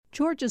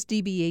Georgia's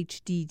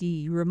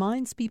DBHDD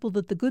reminds people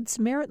that the Good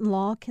Samaritan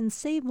Law can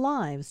save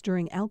lives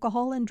during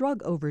alcohol and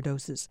drug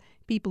overdoses.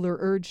 People are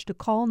urged to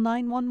call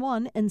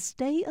 911 and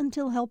stay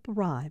until help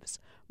arrives.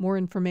 More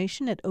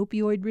information at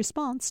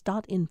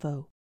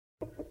opioidresponse.info.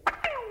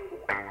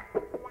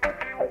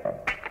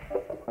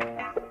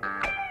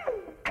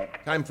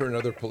 Time for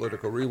another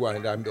Political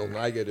Rewind. I'm Bill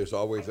Nigut. As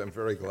always, I'm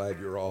very glad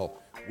you're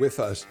all with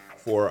us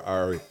for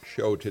our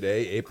show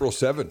today, April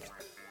 7th,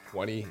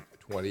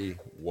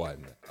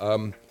 2021.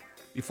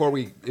 Before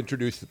we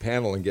introduce the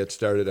panel and get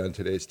started on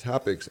today's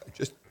topics, I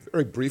just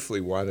very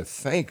briefly want to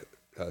thank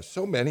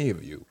so many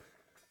of you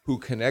who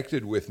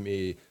connected with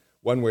me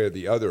one way or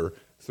the other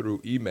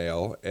through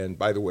email. And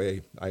by the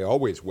way, I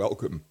always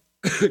welcome,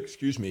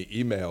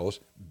 emails,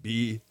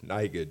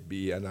 bnigut,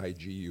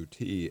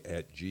 B-N-I-G-U-T,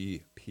 at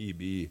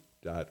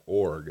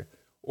gpb.org,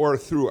 or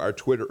through our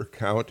Twitter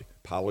account,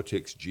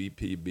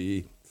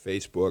 PoliticsGPB,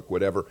 Facebook,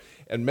 whatever.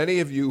 And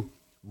many of you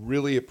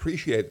really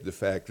appreciated the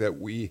fact that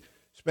we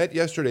spent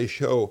yesterday's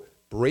show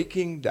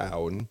breaking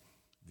down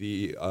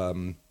the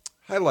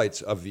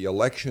highlights of the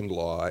election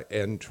law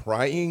and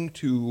trying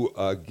to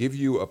give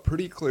you a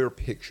pretty clear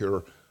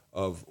picture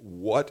of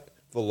what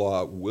the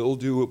law will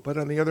do, but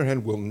on the other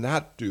hand, will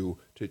not do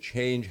to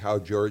change how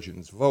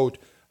Georgians vote,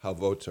 how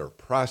votes are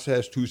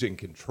processed, who's in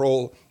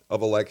control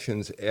of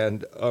elections.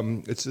 And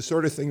it's the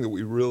sort of thing that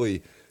we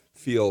really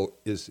feel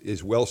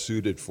is well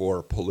suited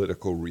for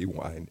Political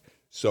Rewind.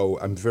 So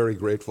I'm very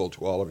grateful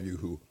to all of you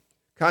who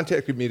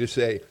contacted me to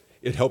say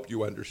it helped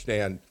you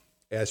understand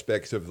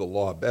aspects of the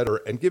law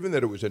better. And given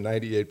that it was a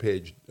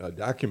 98-page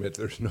document,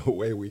 there's no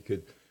way we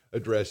could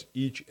address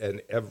each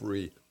and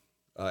every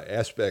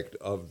aspect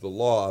of the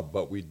law,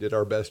 but we did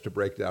our best to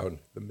break down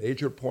the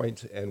major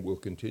points, and we'll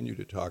continue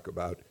to talk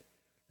about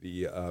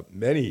the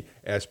many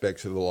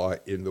aspects of the law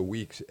in the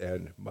weeks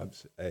and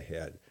months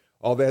ahead.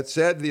 All that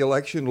said, the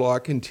election law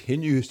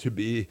continues to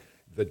be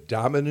the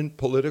dominant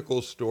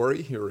political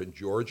story here in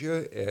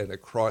Georgia and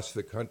across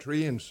the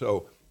country. And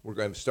so we're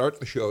going to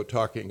start the show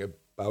talking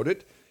about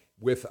it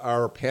with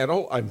our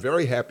panel. I'm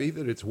very happy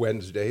that it's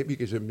Wednesday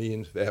because it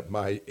means that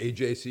my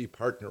AJC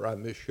partner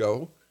on this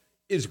show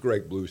is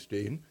Greg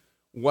Bluestein,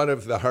 one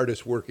of the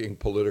hardest working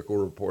political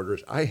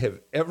reporters I have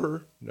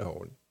ever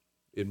known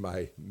in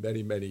my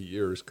many, many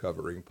years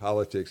covering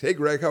politics. Hey,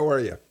 Greg, how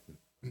are you?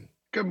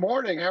 Good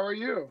morning. How are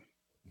you?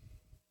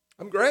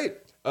 I'm great.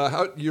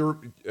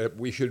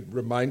 We should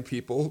remind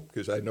people,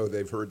 because I know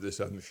they've heard this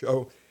on the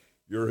show,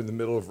 you're in the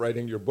middle of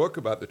writing your book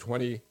about the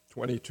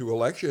 2020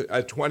 election.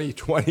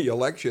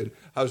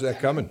 How's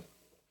that coming?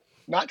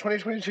 Not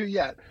 2022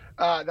 yet.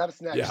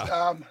 That's next.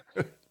 Yeah.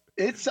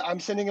 I'm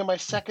sending in my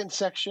second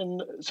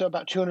section, so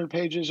about 200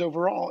 pages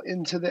overall,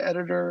 into the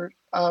editor,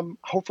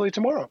 hopefully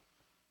tomorrow.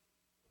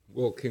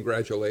 Well,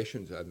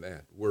 congratulations on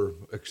that. We're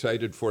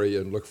excited for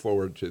you and look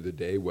forward to the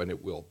day when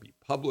it will be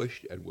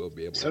published and we'll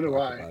be able to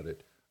talk about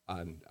it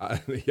on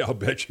I'll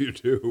bet you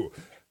do.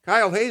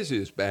 Kyle Hayes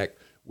is back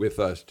with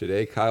us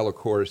today. Kyle, of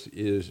course,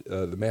 is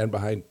the man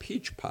behind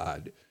Peach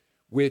Pod,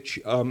 which,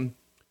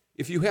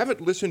 if you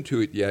haven't listened to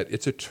it yet,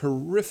 it's a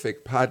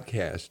terrific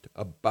podcast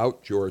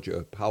about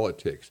Georgia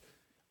politics.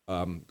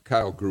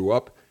 Kyle grew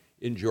up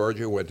in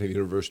Georgia, went to the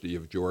University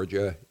of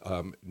Georgia,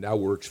 now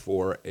works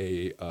for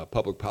a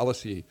public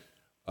policy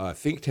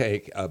think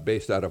tank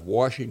based out of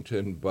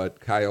Washington. But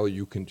Kyle,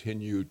 you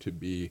continue to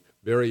be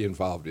very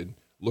involved in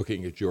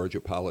looking at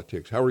Georgia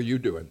politics. How are you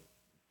doing?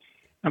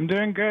 I'm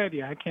doing good.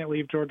 Yeah, I can't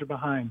leave Georgia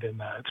behind,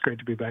 and it's great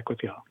to be back with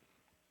y'all.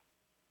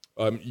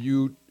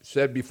 You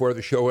said before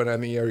the show and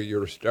on the air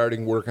you're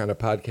starting work on a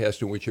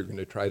podcast in which you're going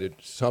to try to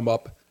sum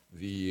up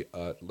the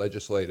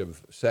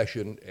legislative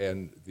session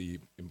and the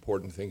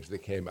important things that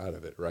came out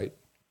of it, right?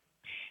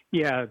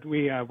 Yeah,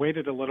 we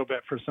waited a little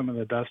bit for some of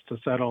the dust to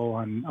settle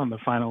on the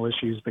final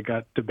issues that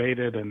got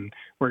debated, and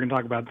we're going to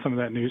talk about some of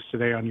that news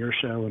today on your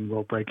show, and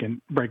we'll break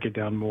it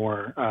down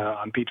more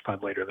on Peach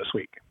Pod later this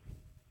week.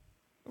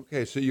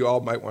 Okay, so you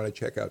all might want to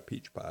check out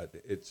Peach Pod.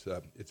 It's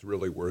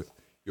really worth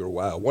your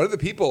while. One of the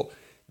people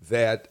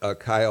that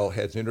Kyle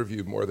has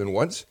interviewed more than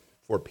once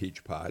for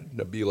Peach Pod,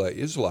 Nabila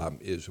Islam,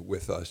 is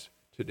with us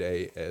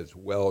today as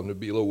well.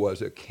 Nabila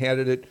was a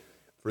candidate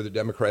for the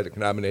Democratic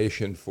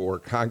nomination for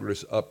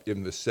Congress up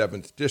in the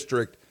 7th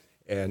District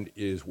and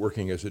is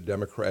working as a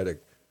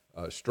Democratic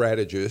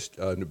strategist.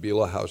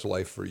 Nabila, how's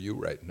life for you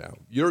right now?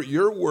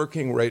 You're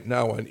working right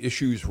now on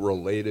issues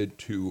related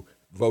to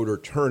voter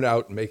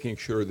turnout, making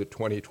sure that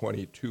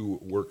 2022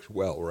 works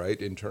well,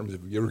 right, in terms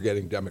of you're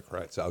getting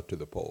Democrats out to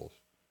the polls.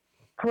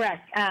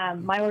 Correct.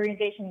 My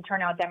organization,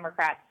 Turnout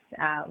Democrats,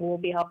 will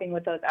be helping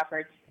with those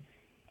efforts.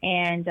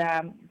 And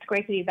it's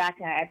great to be back.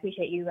 I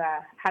appreciate you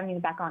having me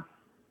back on.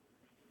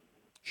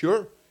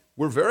 Sure.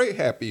 We're very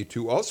happy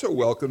to also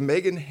welcome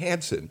Megan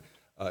Hansen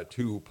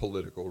to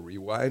Political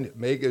Rewind.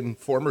 Megan,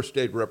 former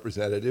state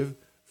representative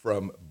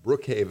from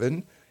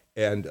Brookhaven,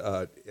 and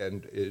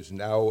is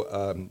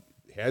now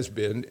has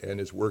been and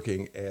is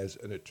working as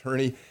an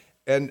attorney.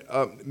 And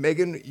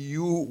Megan,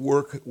 you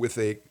work with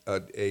an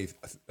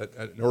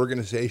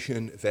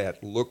organization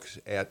that looks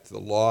at the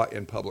law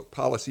and public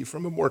policy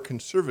from a more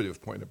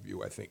conservative point of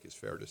view, I think is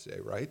fair to say,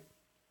 right?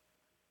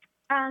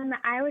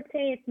 I would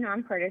say it's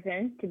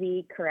nonpartisan, to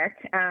be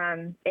correct.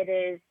 It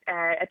is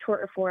a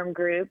tort reform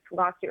group,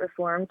 lawsuit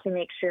reform, to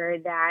make sure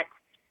that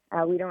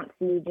we don't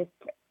see just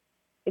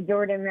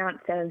exorbitant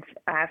amounts of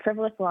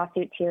frivolous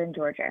lawsuits here in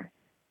Georgia.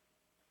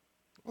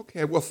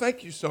 Okay, well,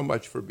 thank you so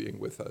much for being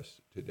with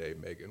us today,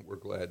 Megan. We're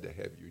glad to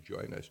have you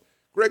join us.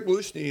 Greg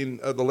Bluestein,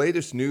 the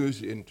latest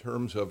news in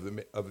terms of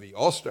the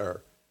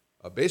All-Star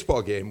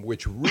baseball game,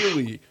 which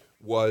really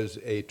was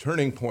a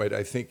turning point,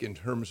 I think, in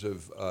terms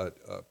of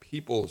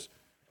people's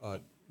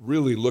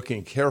really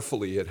looking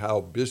carefully at how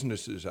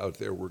businesses out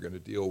there were going to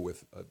deal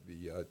with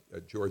the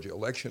Georgia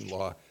election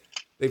law.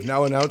 They've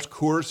now announced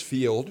Coors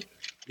Field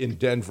in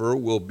Denver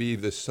will be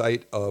the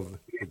site of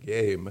the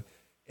game.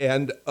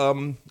 And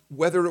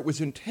whether it was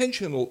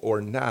intentional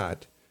or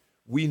not,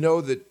 we know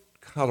that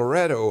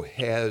Colorado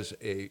has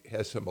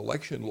some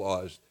election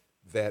laws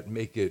that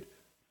make it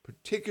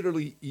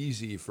particularly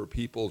easy for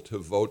people to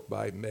vote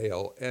by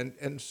mail.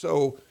 And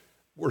so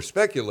we're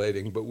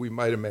speculating, but we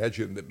might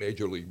imagine that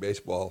Major League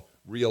Baseball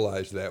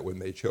realized that when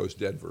they chose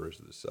Denver as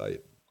the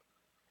site.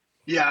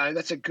 Yeah,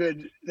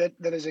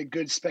 that is a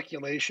good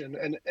speculation,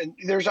 and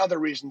there's other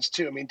reasons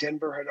too. I mean,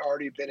 Denver had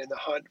already been in the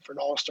hunt for an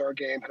All-Star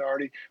game, had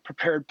already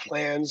prepared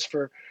plans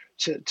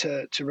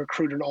to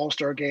recruit an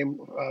All-Star game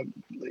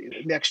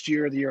next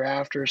year or the year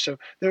after. So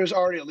there was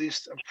already at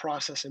least a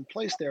process in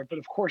place there. But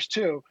of course,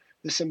 too,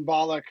 the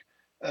symbolic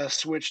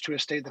switch to a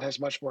state that has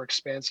much more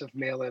expansive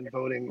mail-in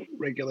voting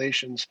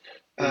regulations,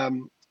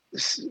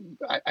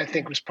 I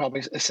think was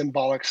probably a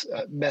symbolic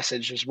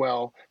message as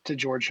well to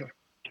Georgia.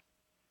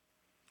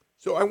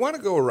 So I want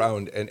to go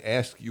around and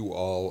ask you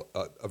all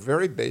a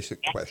very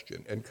basic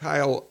question. And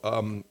Kyle,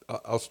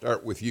 I'll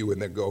start with you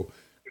and then go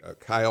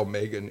Kyle,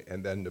 Megan,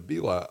 and then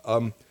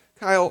Nabila.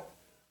 Kyle,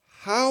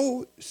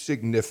 how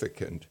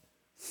significant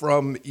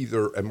from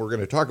either, and we're going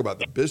to talk about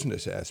the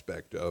business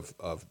aspect of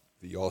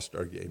the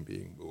All-Star game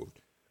being moved,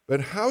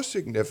 but how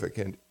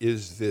significant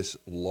is this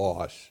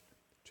loss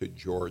to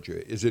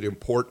Georgia? Is it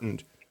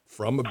important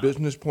from a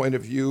business point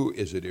of view?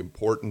 Is it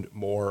important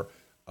more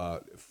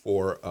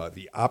for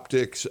the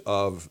optics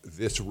of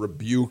this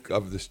rebuke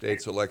of the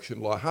state's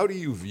election law? How do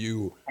you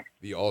view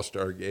the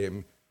All-Star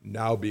game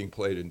now being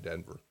played in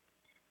Denver?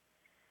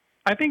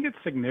 I think it's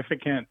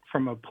significant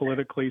from a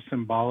politically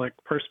symbolic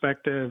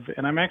perspective,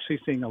 and I'm actually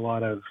seeing a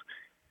lot of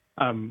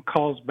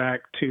calls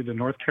back to the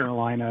North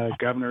Carolina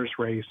governor's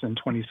race in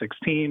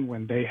 2016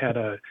 when they had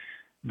a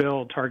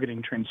bill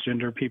targeting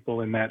transgender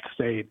people in that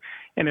state.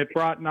 And it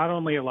brought not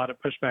only a lot of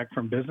pushback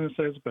from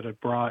businesses, but it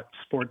brought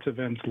sports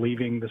events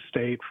leaving the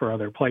state for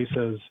other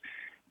places.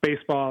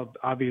 Baseball,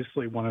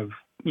 obviously one of,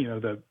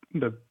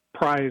 the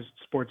prized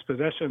sports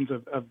possessions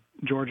of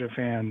Georgia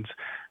fans.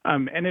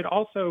 And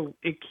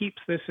it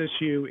keeps this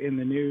issue in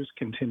the news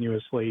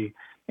continuously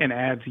and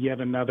adds yet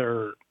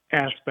another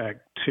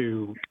aspect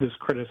to this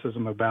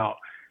criticism about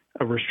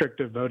a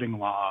restrictive voting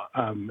law.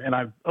 And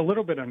I'm a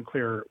little bit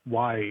unclear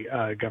why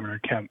Governor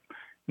Kemp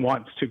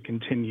wants to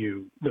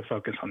continue the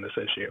focus on this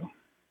issue.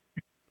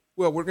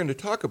 Well, we're going to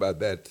talk about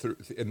that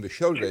in the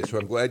show today, so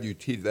I'm glad you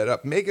teed that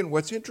up. Megan,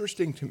 what's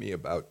interesting to me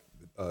about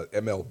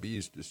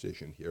MLB's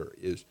decision here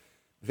is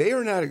they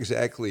are not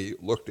exactly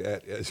looked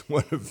at as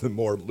one of the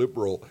more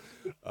liberal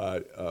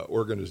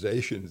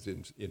organizations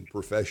in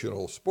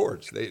professional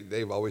sports.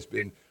 They've always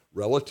been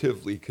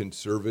relatively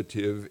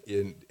conservative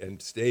and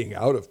staying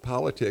out of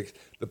politics.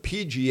 The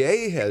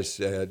PGA has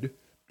said,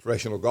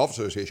 Professional Golf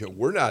Association,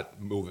 we're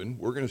not moving.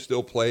 We're going to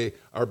still play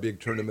our big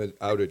tournament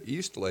out at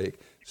East Lake.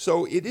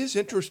 So it is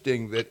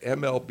interesting that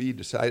MLB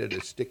decided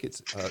to stick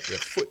its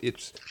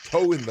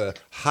toe in the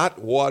hot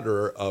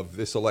water of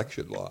this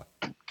election law.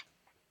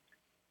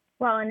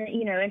 Well, and,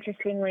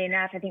 interestingly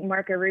enough, I think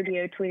Marco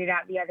Rubio tweeted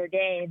out the other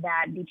day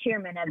that the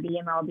chairman of the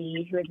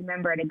MLB, who is a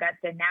member at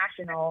Augusta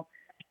National,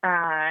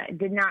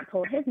 did not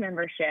pull his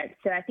membership.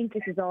 So I think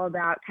this is all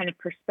about kind of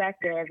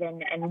perspective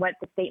and what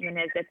the statement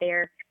is that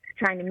they're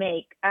trying to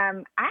make.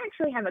 I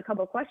actually have a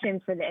couple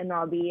questions for the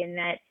MLB in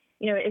that,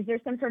 is there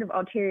some sort of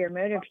ulterior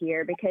motive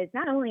here? Because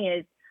not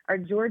only are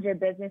Georgia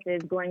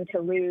businesses going to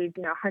lose,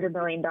 $100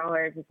 million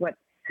is what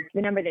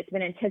the number that's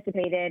been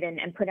anticipated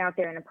and put out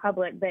there in the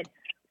public, but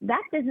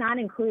that does not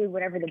include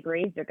whatever the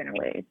Braves are going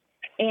to lose.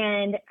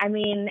 And I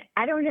mean,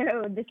 I don't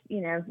know this,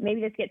 maybe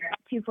this gets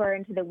too far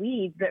into the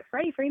weeds, but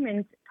Freddie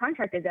Freeman's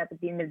contract is up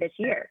at the end of this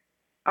year.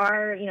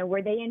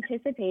 Were they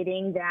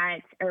anticipating that,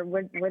 or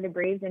were the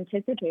Braves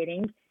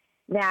anticipating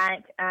that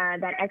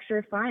that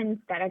extra funds,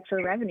 that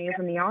extra revenue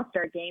from the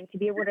All-Star game to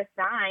be able to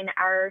sign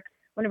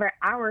one of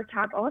our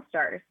top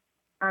All-Stars?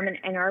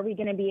 And are we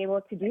going to be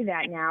able to do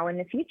that now in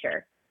the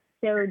future?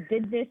 So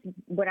did this,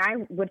 what I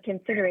would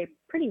consider a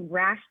pretty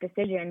rash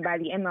decision by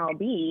the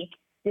MLB,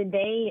 did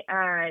they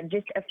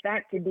just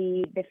affect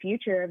the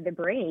future of the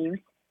Braves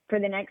for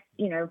the next,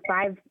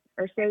 5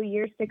 or so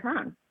years to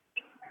come?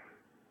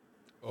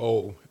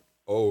 Oh,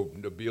 Oh,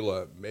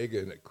 Nabila,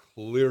 Megan,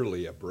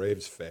 clearly a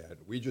Braves fan.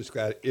 We just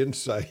got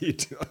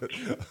insight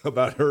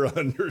about her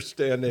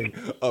understanding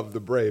of the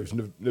Braves.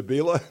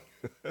 Nabila?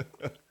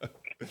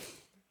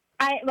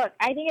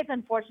 I think it's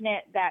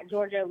unfortunate that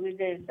Georgia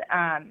loses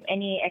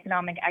any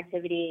economic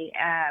activity,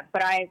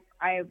 but I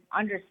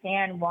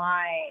understand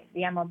why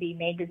the MLB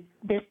made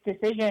this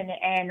decision,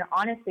 and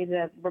honestly,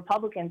 the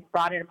Republicans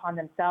brought it upon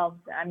themselves.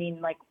 I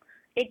mean,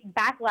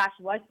 backlash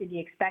was to be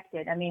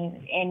expected. I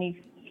mean, and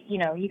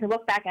you can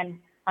look back on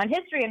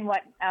history and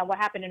what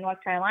happened in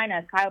North Carolina,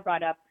 as Kyle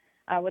brought up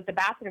with the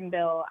bathroom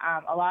bill.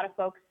 A lot of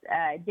folks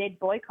did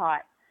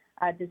boycott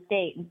the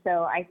state, and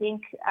so I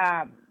think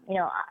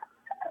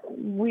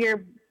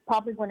we're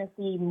probably going to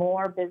see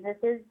more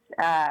businesses.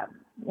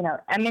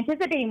 I'm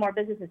anticipating more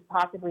businesses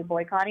possibly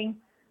boycotting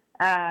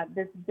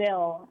this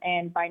bill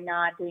and by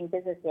not doing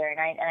business there, and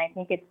I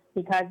think it's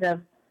because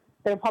of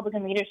the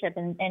Republican leadership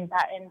in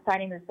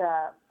signing this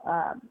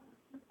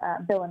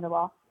bill into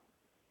law.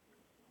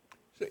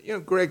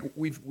 So, Greg,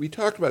 we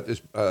talked about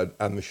this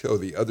on the show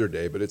the other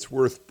day, but it's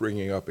worth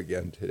bringing up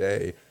again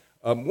today.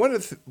 One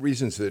of the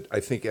reasons that I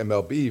think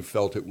MLB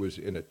felt it was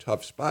in a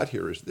tough spot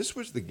here is this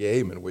was the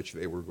game in which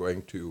they were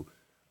going to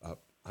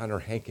honor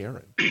Hank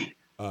Aaron,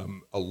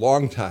 a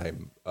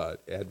longtime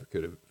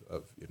advocate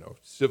of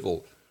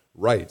civil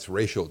rights,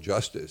 racial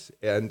justice,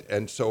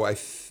 and so I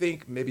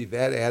think maybe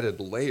that added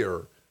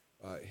layer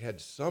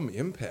had some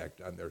impact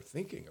on their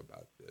thinking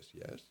about this.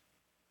 Yes.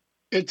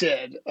 It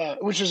did,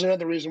 which is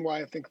another reason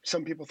why I think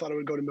some people thought it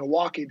would go to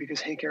Milwaukee,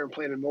 because Hank Aaron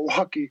played in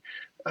Milwaukee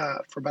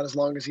for about as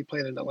long as he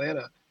played in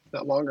Atlanta, if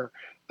not longer.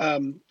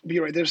 But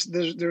you're right. There's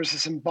a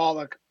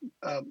symbolic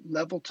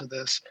level to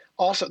this.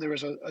 Also, there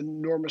was an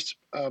enormous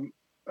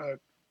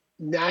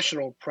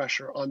national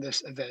pressure on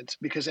this event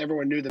because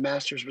everyone knew the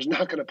Masters was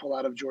not going to pull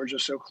out of Georgia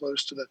so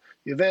close to the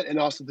event, and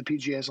also the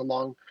PGA has a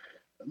long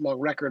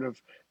record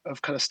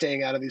of kind of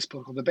staying out of these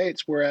political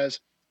debates, whereas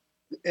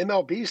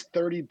MLB's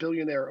 30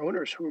 billionaire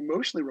owners, who are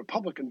mostly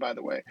Republican, by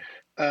the way,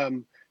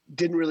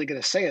 didn't really get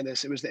a say in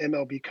this. It was the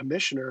MLB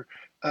commissioner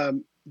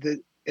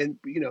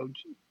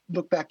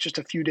look back just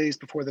a few days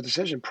before the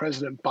decision,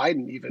 President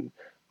Biden even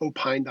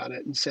opined on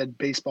it and said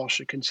baseball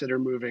should consider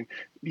moving.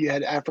 You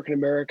had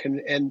African-American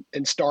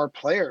and star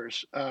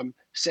players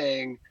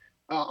saying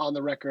on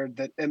the record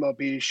that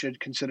MLB should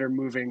consider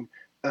moving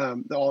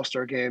the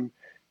All-Star game.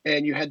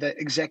 And you had the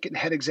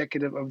head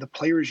executive of the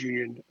Players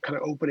Union kind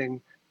of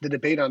opening the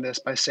debate on this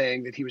by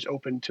saying that he was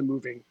open to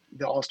moving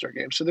the All-Star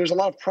game. So there's a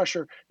lot of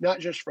pressure,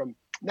 not just from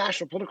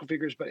national political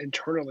figures, but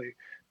internally,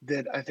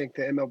 that I think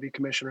the MLB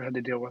commissioner had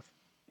to deal with.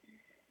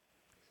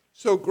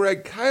 So,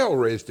 Greg, Kyle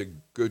raised a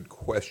good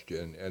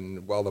question,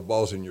 and while the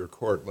ball's in your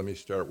court, let me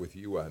start with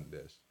you on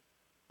this.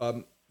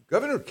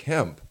 Governor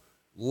Kemp,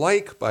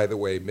 like, by the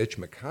way, Mitch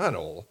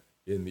McConnell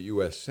in the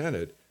U.S.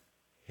 Senate,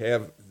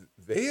 have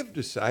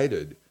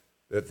decided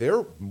that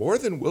they're more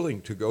than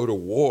willing to go to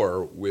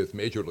war with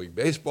Major League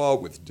Baseball,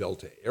 with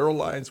Delta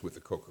Airlines, with the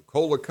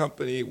Coca-Cola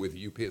Company, with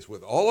UPS,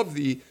 with all of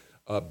the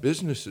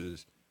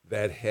businesses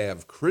that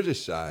have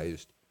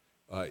criticized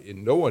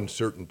in no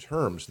uncertain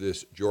terms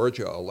this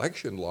Georgia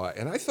election law.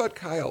 And I thought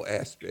Kyle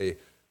asked a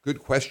good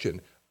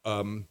question.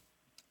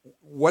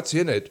 What's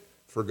in it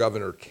for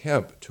Governor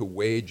Kemp to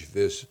wage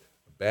this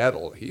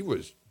battle? He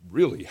was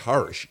really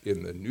harsh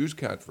in the news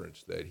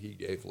conference that he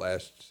gave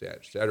last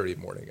Saturday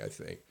morning, I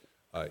think,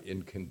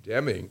 in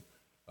condemning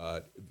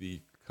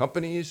the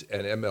companies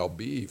and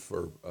MLB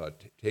for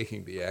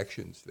taking the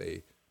actions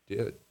they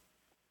did.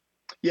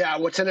 Yeah,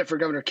 what's in it for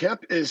Governor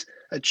Kemp is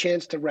a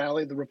chance to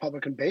rally the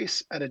Republican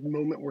base at a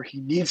moment where he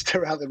needs to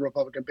rally the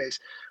Republican base.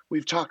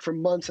 We've talked for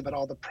months about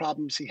all the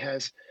problems he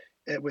has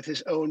with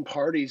his own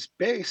party's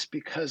base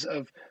because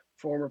of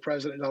former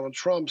President Donald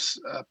Trump's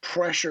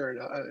pressure,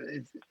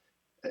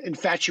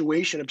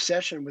 infatuation,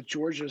 obsession with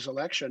Georgia's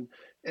election,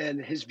 and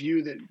his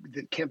view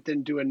that Kemp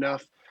didn't do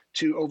enough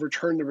to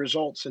overturn the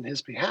results in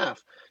his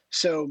behalf.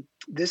 So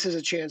this is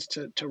a chance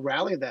to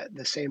rally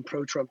the same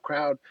pro-Trump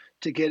crowd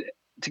to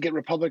get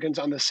Republicans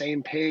on the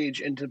same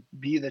page and to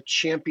be the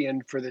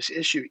champion for this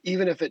issue,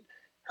 even if it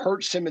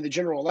hurts him in the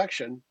general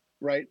election,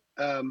 right?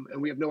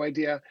 And we have no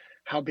idea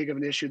how big of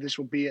an issue this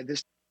will be at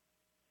this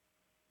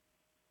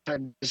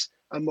time. Is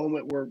a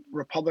moment where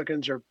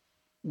Republicans are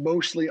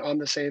mostly on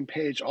the same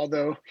page,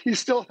 although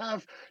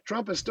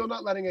Trump is still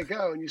not letting it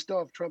go, and you still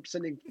have Trump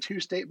sending 2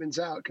 statements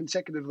out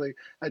consecutively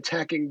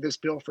attacking this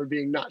bill for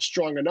being not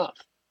strong enough.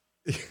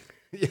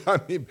 Yeah, I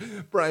mean,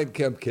 Brian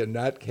Kemp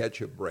cannot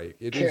catch a break.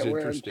 It is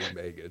interesting,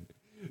 Megan.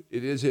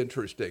 It is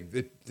interesting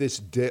that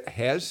this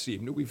has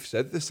seemed, we've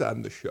said this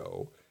on the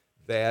show,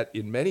 that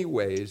in many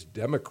ways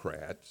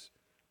Democrats,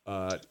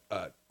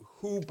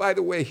 who, by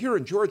the way, here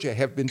in Georgia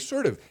have been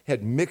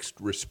had mixed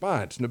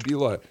response.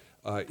 Nabila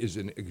is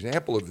an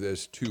example of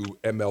this to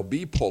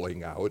MLB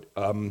pulling out.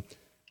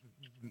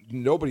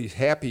 Nobody's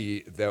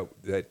happy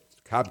that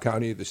Cobb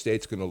County, the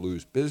state's going to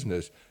lose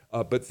business.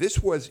 But this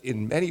was,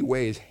 in many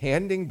ways,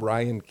 handing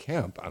Brian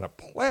Kemp on a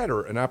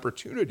platter an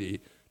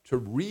opportunity to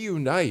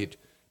reunite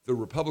the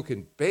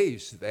Republican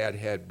base that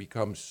had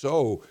become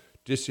so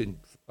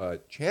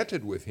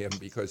disenchanted with him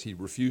because he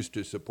refused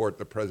to support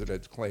the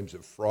president's claims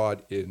of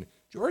fraud in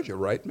Georgia,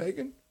 right,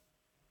 Megan?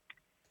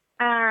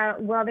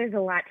 Well, there's a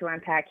lot to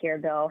unpack here,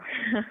 Bill.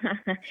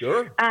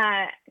 Sure.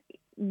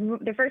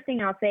 The first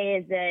thing I'll say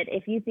is that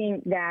if you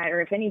think that,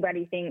 or if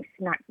anybody thinks,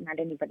 not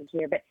anybody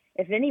here, but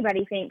if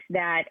anybody thinks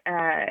that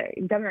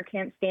Governor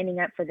Kemp standing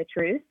up for the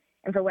truth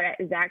and for what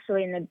is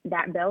actually in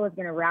that bill is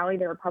going to rally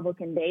the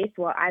Republican base,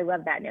 well, I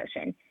love that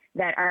notion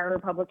that our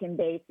Republican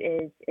base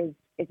is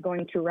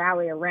going to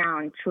rally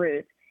around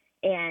truth.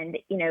 And,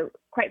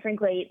 quite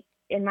frankly,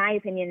 in my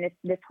opinion,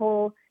 this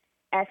whole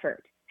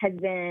effort has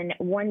been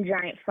one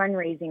giant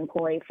fundraising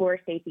ploy for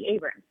Stacey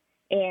Abrams.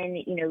 And,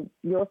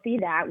 you'll see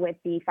that with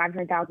the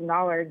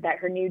 $500,000 that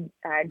her new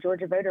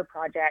Georgia Voter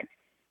Project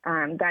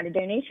got a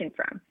donation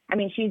from. I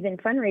mean, she's been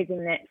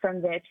fundraising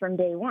from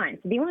day one.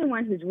 So the only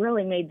one who's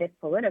really made this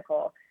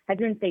political has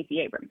been Stacey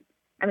Abrams.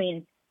 I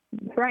mean,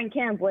 Brian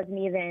Kemp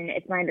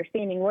it's my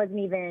understanding, wasn't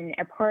even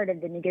a part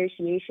of the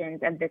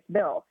negotiations of this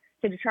bill.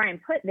 So to try and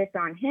put this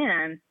on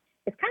him,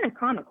 it's kind of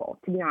comical,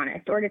 to be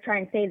honest, or to try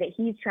and say that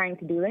he's trying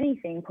to do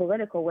anything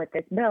political with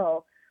this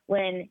bill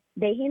when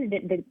they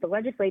handed it, the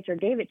legislature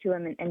gave it to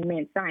him and the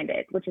man signed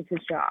it, which is his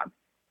job.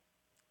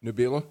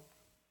 Nabila?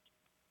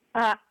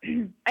 I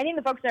think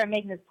the folks that are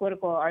making this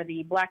political are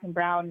the black and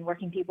brown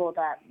working people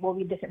that will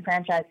be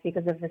disenfranchised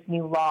because of this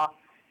new law.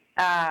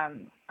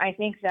 I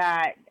think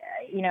that,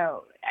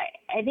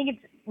 I think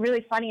it's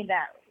really funny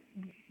that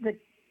the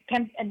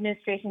Kemp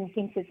administration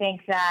seems to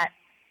think that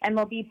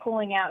MLB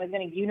pulling out is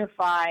going to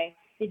unify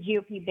the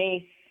GOP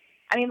base.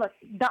 I mean, look,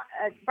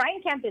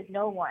 Brian Kemp is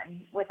no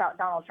one without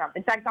Donald Trump.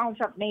 In fact, Donald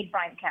Trump made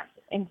Brian Kemp.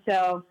 And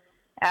so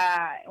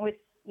with,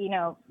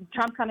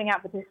 Trump coming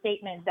out with his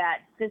statement that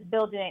this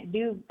bill didn't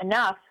do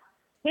enough,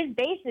 his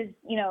base is,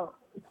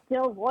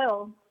 still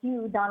loyal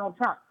to Donald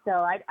Trump. So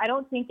I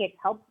don't think it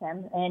helps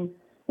him. And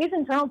his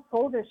internal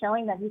polls are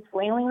showing that he's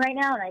flailing right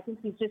now, and I think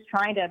he's just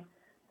trying to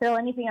throw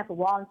anything at the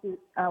wall and see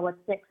what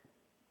sticks.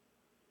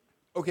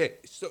 Okay,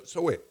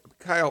 so wait,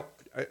 Kyle,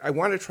 I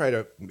want to try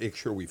to make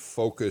sure we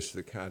focus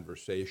the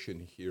conversation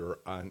here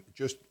on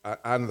just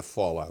on the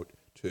fallout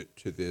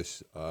to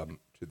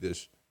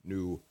this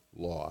new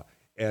law.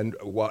 And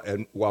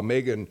while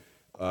Megan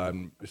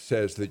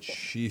says that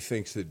she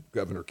thinks that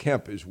Governor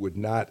Kemp would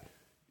not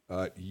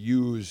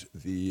use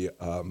the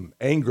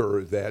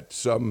anger that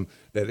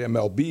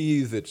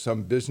MLB, that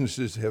some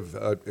businesses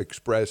have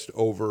expressed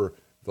over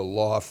the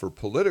law for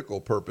political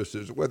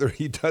purposes, whether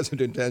he does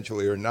it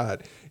intentionally or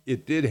not,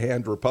 it did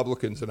hand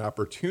Republicans an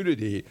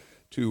opportunity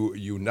to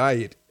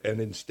unite.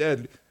 And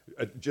instead,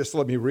 just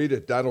let me read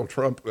it, Donald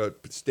Trump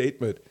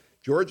statement,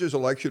 Georgia's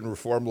election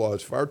reform law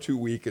is far too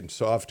weak and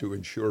soft to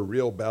ensure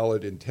real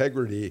ballot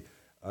integrity.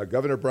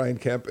 Governor Brian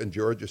Kemp and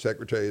Georgia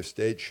Secretary of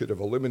State should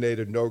have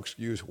eliminated no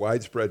excuse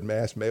widespread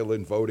mass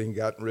mail-in voting,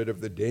 gotten rid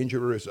of the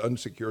dangerous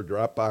unsecure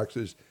drop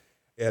boxes,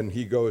 and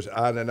he goes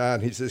on and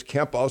on. He says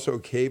Kemp also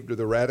caved to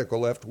the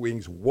radical left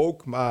wing's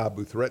woke mob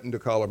who threatened to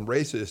call him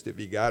racist if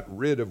he got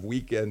rid of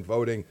weekend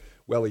voting.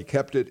 Well, he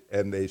kept it,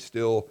 and they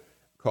still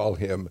call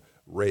him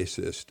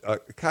racist.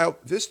 Kyle,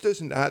 this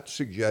does not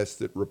suggest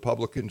that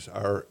Republicans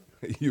are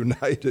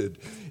united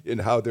in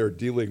how they're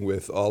dealing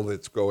with all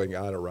that's going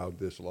on around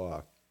this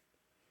law.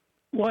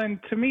 Well, and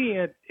to me,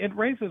 it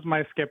raises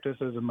my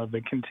skepticism of the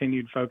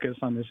continued focus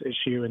on this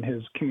issue and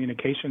his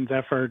communications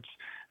efforts.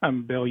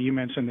 Bill, you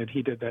mentioned that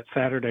he did that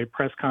Saturday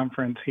press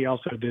conference. He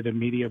also did a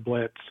media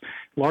blitz,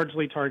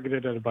 largely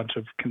targeted at a bunch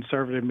of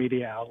conservative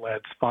media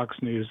outlets, Fox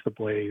News, The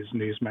Blaze,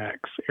 Newsmax,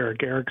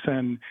 Eric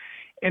Erickson.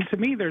 And to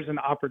me, there's an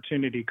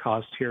opportunity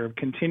cost here of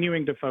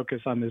continuing to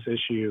focus on this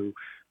issue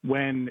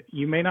when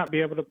you may not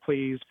be able to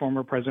please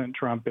former President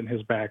Trump and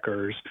his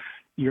backers.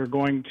 You're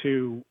going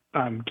to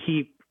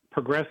keep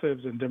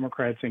progressives and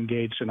Democrats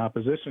engaged in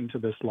opposition to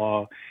this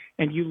law,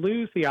 and you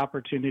lose the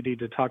opportunity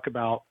to talk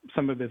about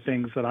some of the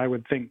things that I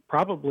would think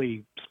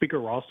probably Speaker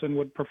Ralston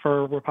would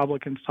prefer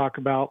Republicans talk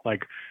about,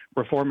 like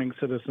reforming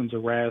citizens'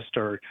 arrest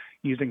or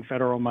using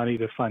federal money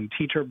to fund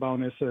teacher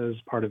bonuses,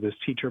 part of this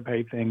teacher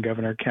pay thing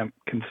Governor Kemp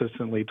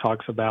consistently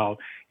talks about,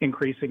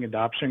 increasing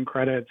adoption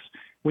credits.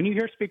 When you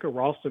hear Speaker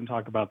Ralston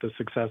talk about the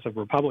success of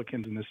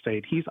Republicans in the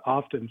state, he's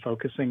often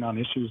focusing on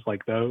issues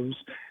like those.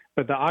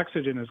 But the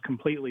oxygen is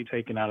completely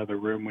taken out of the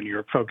room when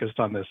you're focused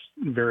on this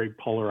very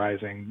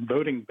polarizing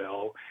voting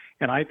bill.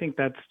 And I think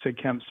that's to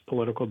Kemp's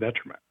political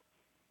detriment.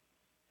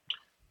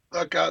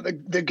 Look,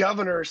 the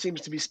governor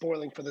seems to be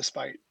spoiling for this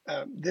fight.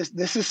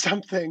 This is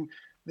something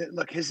that,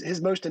 look,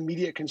 his most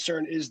immediate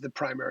concern is the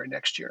primary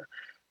next year.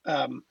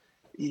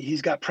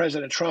 He's got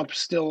President Trump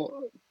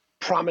still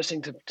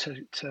promising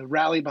to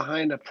rally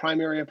behind a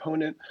primary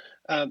opponent.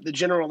 The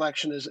general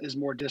election is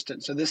more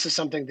distant. So this is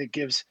something that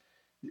gives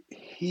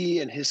he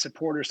and his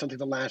supporters something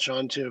to latch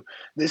on to.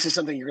 This is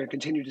something you're going to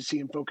continue to see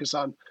him focus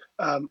on.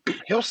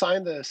 He'll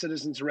sign the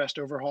citizens arrest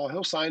overhaul.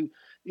 He'll sign,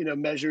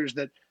 measures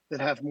that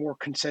have more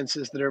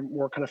consensus, that are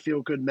more kind of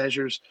feel good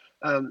measures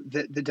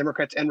that the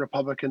Democrats and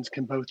Republicans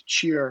can both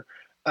cheer.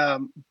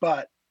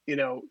 But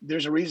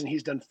there's a reason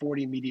he's done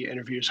 40 media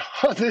interviews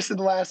on this in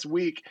the last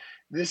week.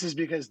 This is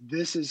because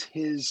this is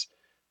his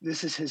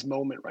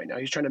moment right now.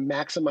 He's trying to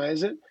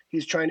maximize it.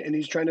 He's trying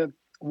to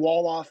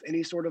wall off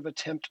any sort of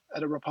attempt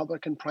at a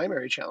Republican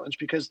primary challenge,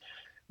 because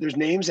there's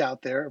names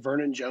out there.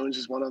 Vernon Jones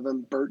is one of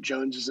them. Burt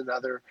Jones is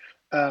another.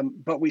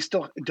 But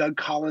Doug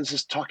Collins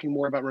is talking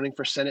more about running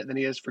for Senate than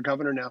he is for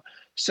governor now.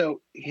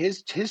 So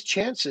his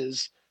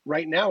chances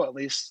right now, at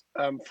least,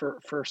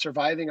 for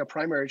surviving a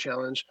primary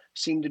challenge,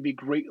 seem to be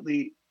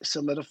greatly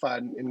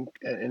solidified and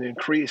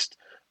increased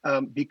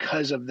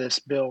because of this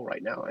bill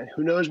right now. And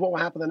who knows what will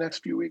happen the next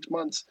few weeks,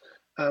 months.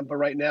 But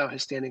right now,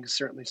 his standing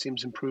certainly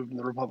seems improved in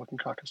the Republican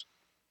caucus.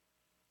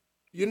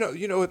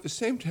 At the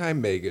same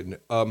time, Megan,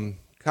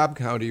 Cobb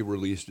County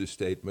released a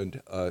statement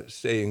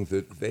saying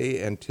that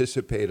they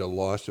anticipate a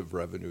loss of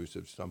revenues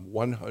of some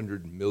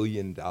 $100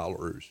 million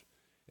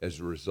as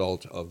a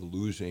result of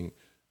losing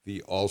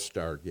the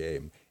All-Star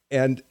game.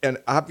 And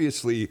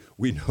obviously,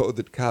 we know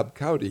that Cobb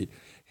County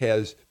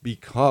has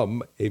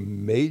become a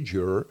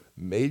major,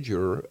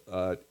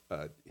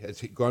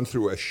 has gone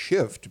through a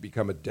shift to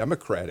become a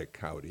Democratic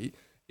county.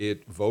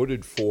 It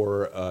voted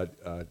for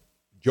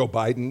Joe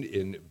Biden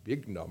in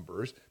big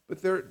numbers,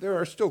 but there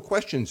are still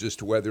questions as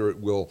to whether it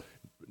will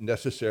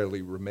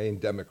necessarily remain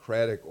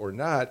Democratic or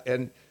not.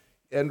 And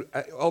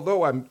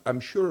although I'm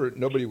sure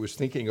nobody was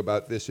thinking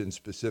about this in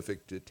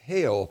specific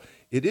detail,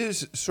 it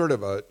is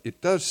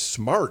it does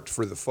smart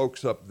for the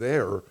folks up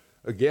there,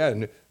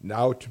 again,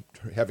 now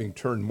having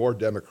turned more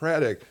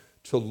Democratic,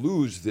 to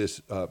lose this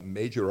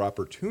major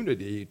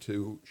opportunity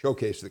to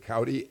showcase the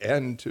county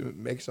and to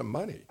make some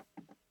money.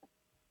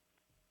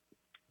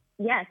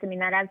 Yes, I mean,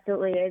 that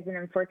absolutely is an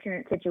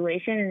unfortunate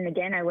situation. And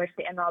again, I wish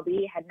the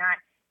MLB had not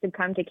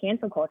succumbed to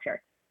cancel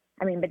culture.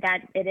 I mean, but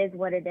it is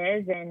what it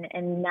is.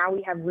 And now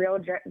we have real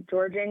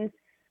Georgians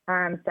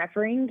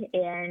suffering,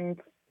 and,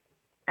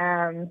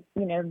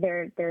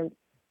 they're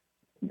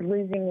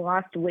losing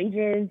lost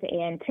wages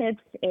and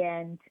tips.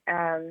 And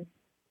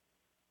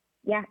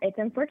it's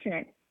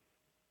unfortunate.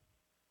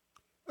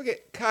 Okay,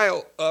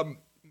 Kyle,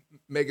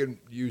 Megan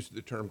used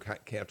the term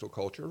cancel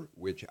culture,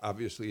 which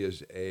obviously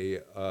is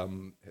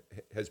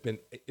has been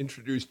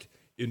introduced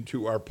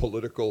into our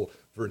political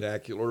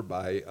vernacular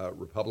by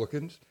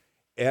Republicans.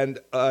 And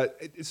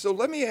so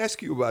let me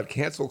ask you about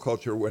cancel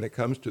culture when it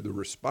comes to the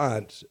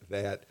response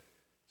that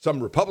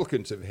some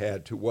Republicans have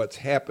had to what's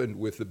happened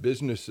with the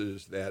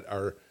businesses that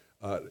are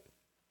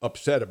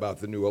upset about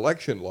the new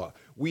election law.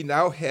 We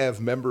now have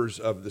members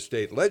of the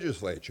state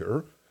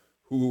legislature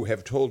who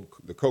have told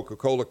the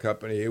Coca-Cola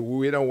company,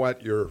 we don't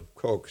want your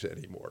Cokes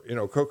anymore.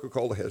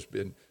 Coca-Cola has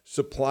been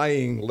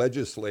supplying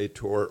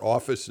legislator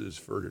offices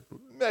for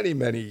many,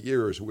 many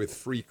years with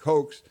free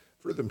Cokes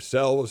for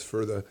themselves,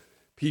 for the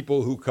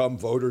people who come,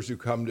 voters who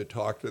come to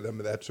talk to them,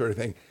 and that sort of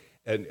thing.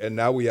 And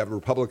now we have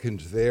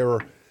Republicans there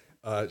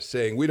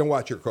saying, we don't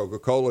want your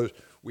Coca-Colas.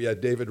 We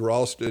had David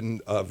Ralston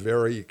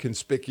very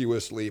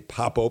conspicuously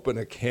pop open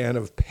a can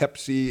of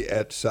Pepsi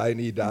at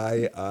Sine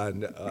Die on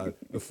the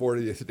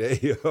 40th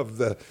day of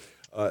the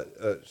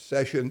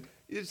session.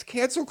 Is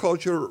cancel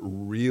culture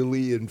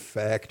really, in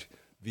fact,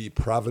 the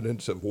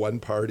provenance of one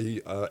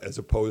party as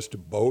opposed to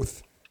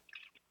both?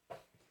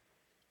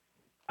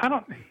 I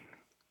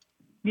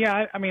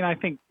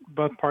think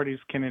both parties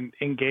can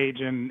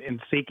engage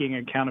in seeking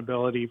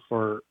accountability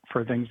for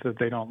things that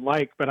they don't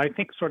like. But I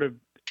think sort of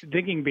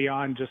digging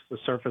beyond just the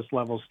surface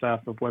level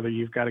stuff of whether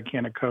you've got a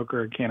can of Coke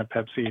or a can of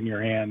Pepsi in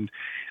your hand,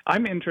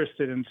 I'm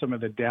interested in some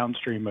of the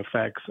downstream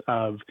effects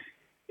of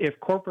if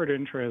corporate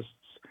interests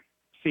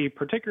see,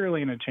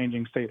 particularly in a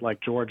changing state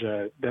like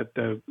Georgia, that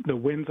the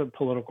winds of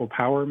political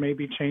power may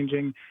be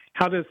changing.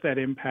 How does that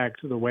impact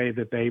the way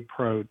that they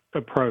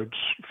approach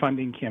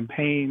funding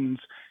campaigns,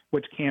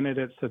 which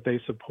candidates that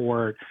they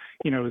support?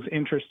 It's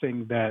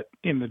interesting that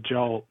in the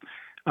JOLT,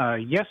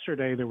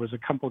 yesterday, there was a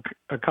couple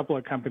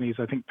of companies,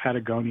 I think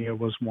Patagonia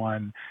was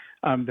one,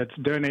 that's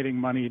donating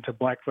money to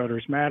Black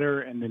Voters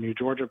Matter and the New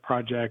Georgia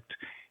Project,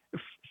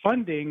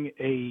 funding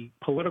a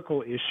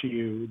political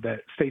issue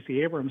that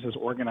Stacey Abrams has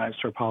organized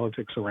her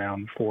politics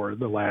around for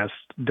the last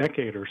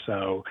decade or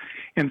so.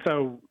 And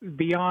so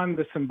beyond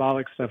the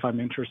symbolic stuff, I'm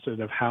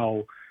interested of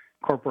how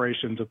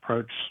corporations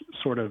approach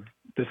sort of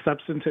the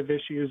substantive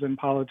issues in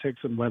politics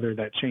and whether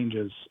that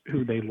changes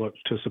who they look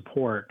to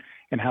support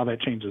and how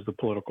that changes the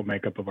political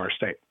makeup of our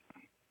state.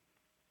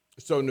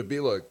 So,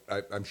 Nabila,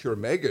 I'm sure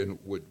Megan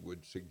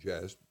would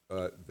suggest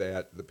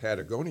that the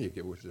Patagonia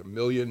give was $1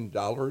 million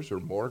or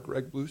more,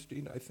 Greg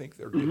Bluestein, I think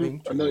they're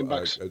giving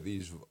to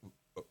these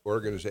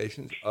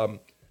organizations,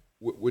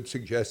 would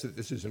suggest that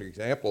this is an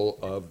example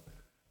of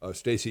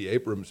Stacey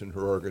Abrams and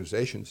her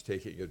organizations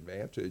taking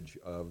advantage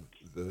of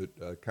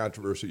the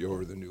controversy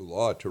over the new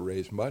law to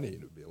raise money,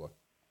 Nabila.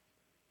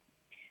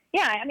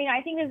 Yeah,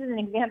 I think this is an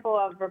example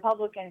of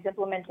Republicans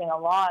implementing a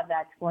law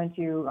that's going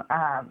to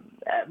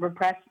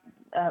repress,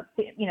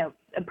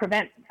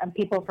 prevent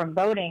people from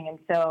voting. And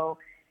so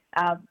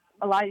a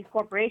lot of these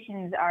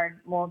corporations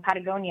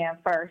Patagonia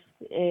first,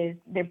 is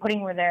they're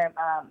putting where their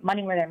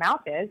money where their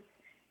mouth is.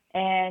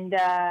 and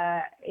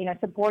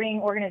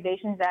supporting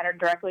organizations that are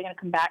directly going to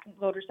combat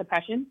voter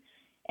suppression.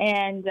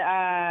 And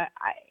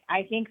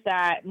I think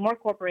that more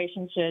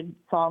corporations should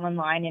fall in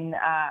line and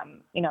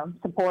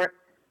support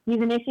these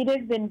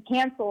initiatives and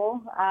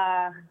cancel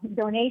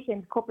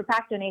donations, corporate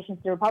PAC donations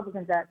to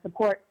Republicans that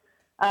support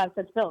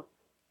such bills.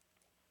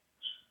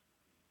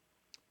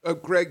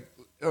 Greg,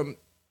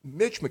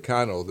 Mitch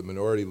McConnell, the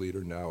minority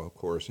leader now, of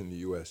course, in the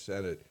U.S.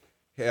 Senate,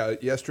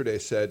 yesterday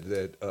said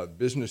that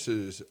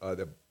businesses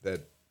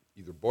that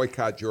either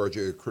boycott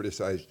Georgia,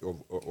 criticize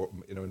or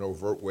in an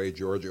overt way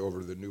Georgia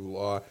over the new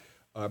law,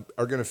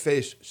 are going to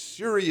face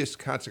serious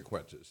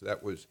consequences.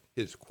 That was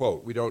his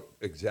quote. We don't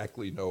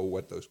exactly know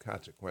what those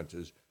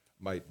consequences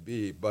might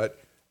be, but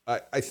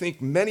I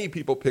think many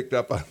people picked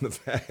up on the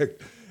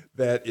fact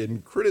that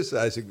in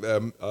criticizing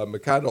them,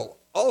 McConnell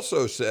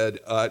also said,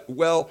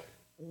 well,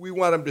 we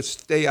want him to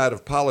stay out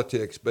of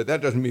politics, but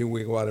that doesn't mean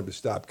we want him to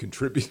stop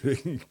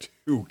contributing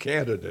to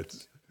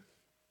candidates.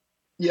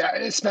 Yeah,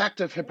 it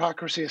smacked of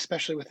hypocrisy,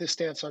 especially with his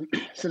stance on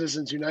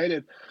Citizens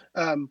United.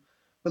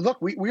 But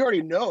look, we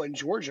already know in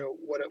Georgia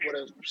what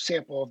a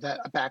sample of that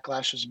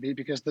backlash would be,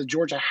 because the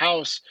Georgia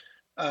House,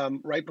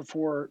 right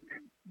before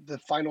the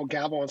final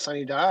gavel on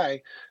Sine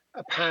Die,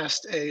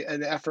 passed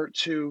an effort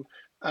to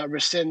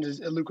rescind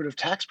a lucrative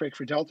tax break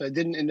for Delta. It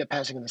didn't end up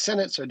passing in the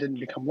Senate, so it didn't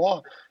become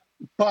law.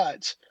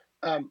 But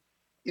the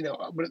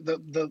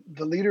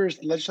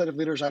leaders, legislative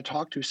leaders I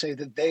talked to, say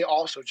that they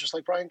also, just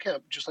like Brian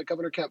Kemp, just like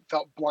Governor Kemp,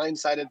 felt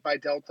blindsided by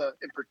Delta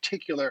in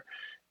particular,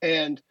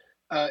 and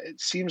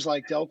it seems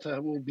like Delta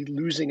will be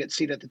losing its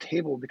seat at the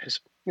table because,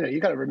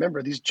 you got to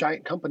remember, these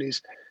giant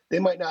companies, they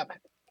might not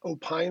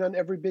opine on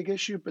every big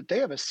issue, but they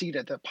have a seat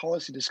at the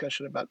policy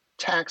discussion about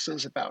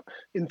taxes, about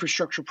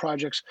infrastructure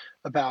projects,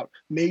 about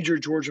major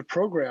Georgia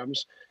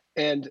programs.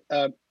 And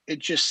it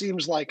just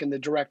seems like in the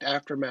direct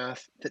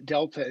aftermath that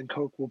Delta and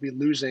Koch will be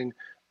losing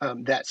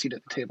that seat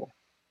at the table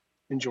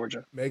in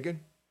Georgia. Megan?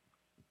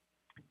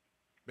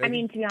 I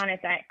mean, to be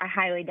honest, I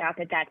highly doubt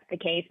that that's the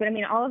case. But I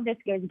mean, all of this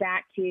goes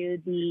back to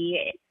the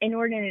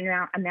inordinate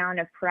amount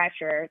of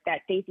pressure that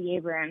Stacey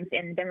Abrams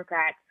and the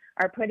Democrats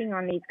are putting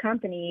on these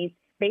companies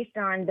based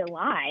on the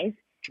lies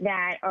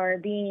that are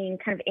being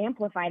kind of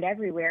amplified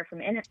everywhere from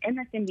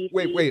MSNBC.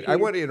 Wait, I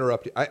want to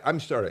interrupt you. I'm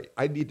sorry.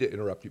 I need to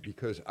interrupt you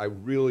because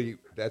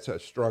that's a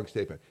strong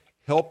statement.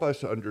 Help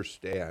us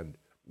understand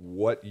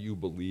what you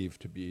believe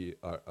to be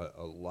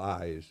a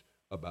lies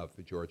about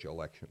the Georgia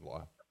election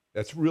law.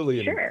 That's really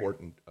an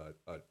important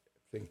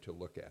thing to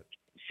look at.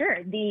 Sure.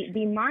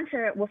 The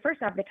mantra, well,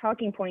 first off, the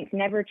talking points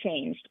never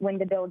changed when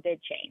the bill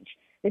did change.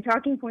 The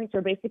talking points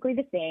were basically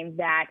the same,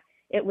 that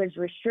it was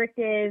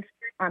restrictive,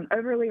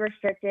 overly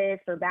restrictive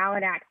for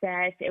ballot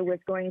access. It was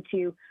going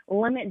to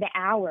limit the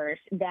hours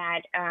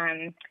that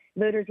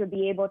voters would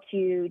be able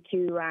to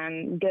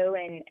go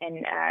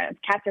and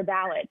cast their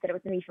ballots, that it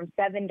was going to be from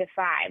 7 to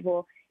 5.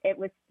 Well, it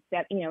was,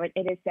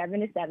 it is 7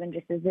 to 7,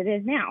 just as it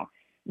is now.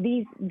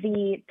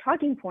 The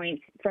talking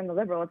points from the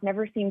liberals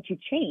never seem to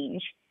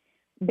change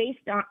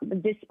despite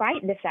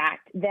the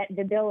fact that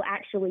the bill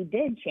actually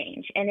did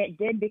change, and it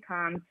did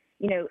become,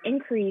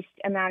 increased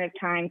amount of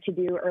time to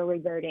do early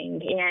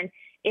voting, and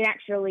it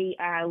actually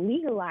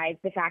legalized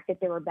the fact that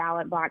there were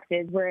ballot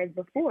boxes, whereas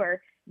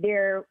before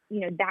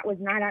that was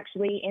not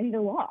actually in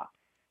the law.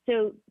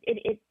 So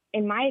it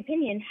in my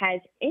opinion,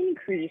 has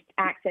increased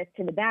access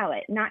to the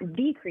ballot, not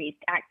decreased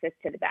access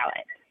to the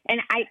ballot.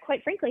 And I,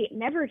 quite frankly,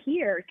 never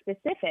hear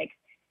specifics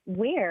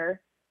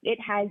where it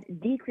has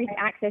decreased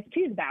access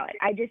to the ballot.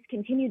 I just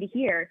continue to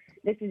hear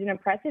this is an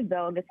oppressive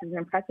bill,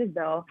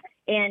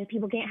 and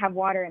people can't have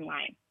water in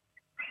line,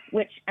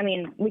 which, I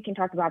mean, we can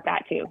talk about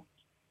that too.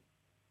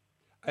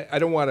 I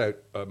don't want to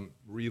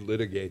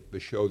relitigate the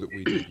show that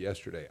we did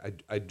yesterday.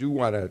 I do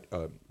want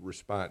to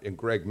respond, and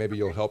Greg, maybe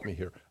you'll help me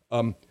here.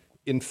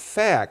 In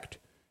fact,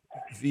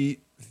 the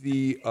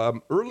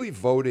early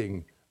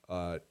voting,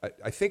 I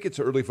think it's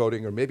early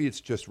voting, or maybe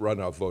it's just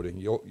runoff voting.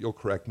 You'll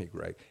correct me,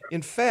 Greg.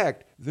 In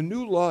fact, the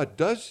new law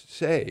does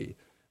say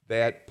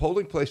that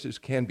polling places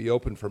can be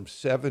open from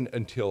 7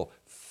 until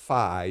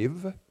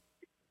 5,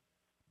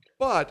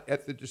 but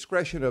at the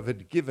discretion of a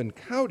given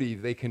county,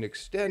 they can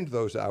extend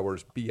those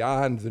hours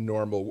beyond the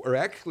normal, or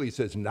actually it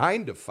says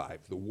 9 to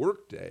 5, the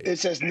workday. It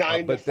says 9 to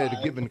 5. But that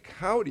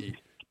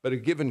a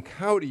given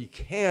county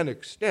can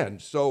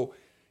extend. So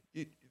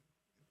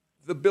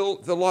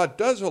the law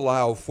does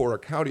allow for a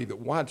county that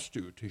wants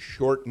to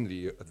shorten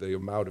the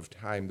amount of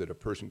time that a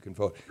person can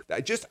vote.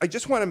 I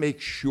just want to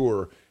make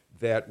sure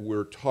that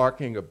we're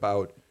talking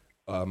about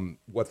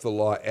what the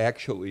law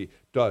actually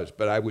does.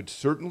 But I would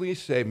certainly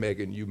say,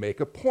 Megan, you make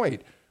a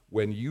point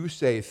when you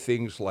say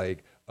things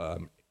like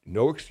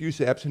no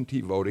excuse absentee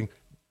voting,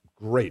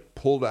 great,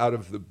 pulled out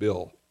of the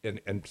bill.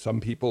 And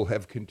some people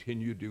have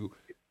continued to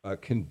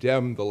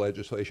condemn the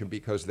legislation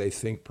because they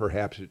think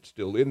perhaps it's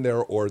still in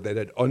there or that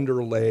it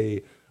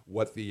underlay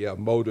what the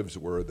motives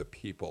were of the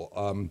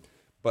people.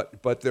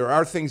 But there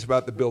are things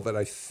about the bill that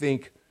I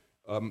think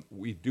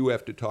we do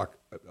have to talk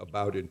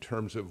about in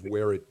terms of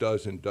where it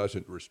does and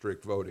doesn't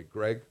restrict voting.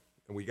 Greg?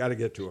 And we got to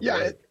get to it. Yeah,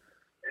 Greg.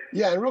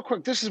 Yeah, and real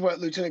quick, this is what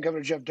Lieutenant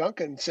Governor Jeff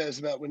Duncan says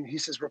about when he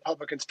says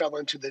Republicans fell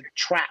into the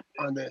trap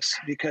on this,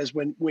 because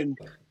when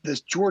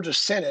the Georgia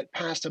Senate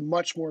passed a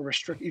much more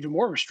even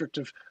more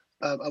restrictive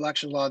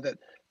election law that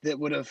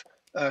would have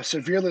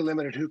severely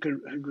limited who could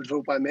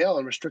vote by mail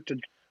and restricted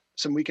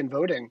some weekend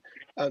voting,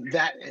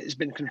 that has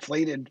been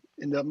conflated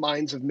in the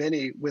minds of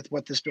many with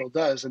what this bill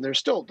does, and there's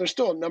still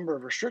a number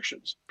of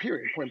restrictions.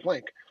 Period, point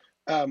blank,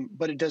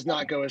 but it does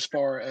not go as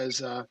far as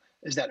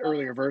that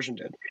earlier version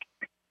did.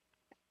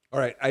 All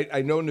right.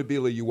 I know,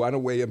 Nabila, you want to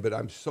weigh in, but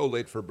I'm so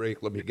late for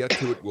break. Let me get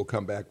to it. We'll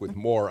come back with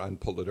more on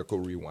Political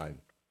Rewind.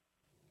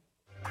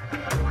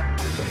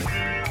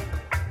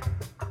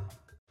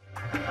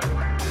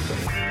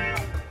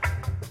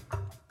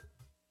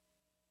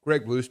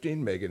 Greg Bluestein,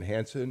 Megan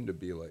Hansen,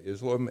 Nabila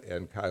Islam,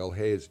 and Kyle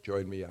Hayes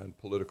join me on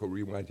Political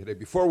Rewind today.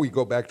 Before we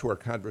go back to our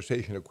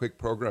conversation, a quick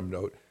program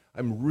note.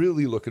 I'm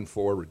really looking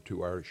forward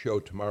to our show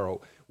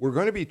tomorrow. We're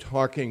going to be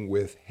talking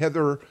with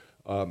Heather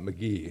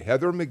McGhee.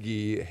 Heather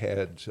McGhee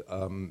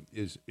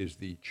is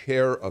the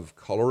chair of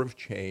Color of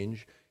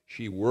Change.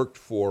 She worked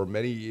for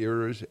many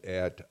years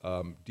at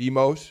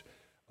Demos,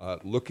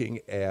 looking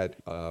at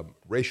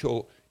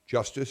racial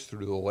justice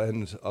through the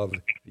lens of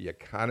the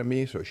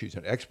economy. So she's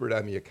an expert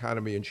on the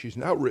economy, and she's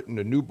now written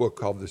a new book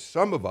called The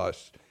Sum of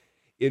Us,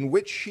 in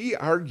which she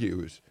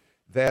argues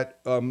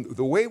that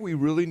the way we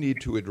really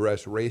need to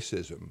address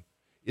racism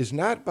is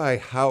not by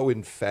how,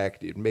 in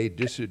fact, it may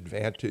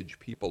disadvantage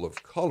people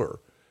of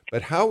color,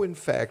 but how, in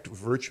fact,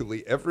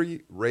 virtually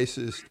every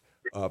racist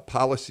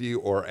policy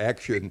or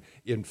action,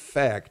 in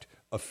fact,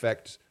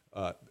 affects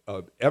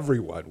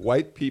everyone,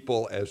 white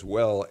people as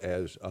well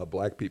as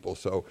black people.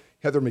 So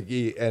Heather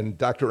McGhee and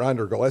Dr.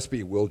 Andra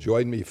Gillespie will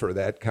join me for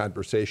that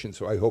conversation,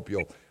 so I hope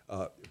you'll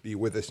be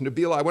with us.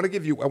 Nabila, I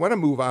want to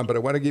move on, but I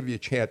want to give you a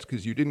chance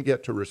because you didn't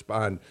get to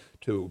respond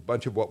to a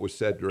bunch of what was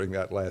said during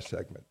that last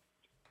segment.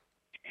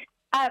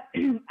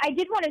 I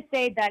did want to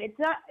say that it's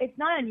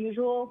not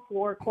unusual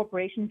for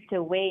corporations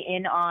to weigh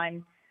in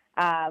on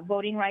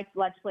voting rights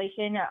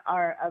legislation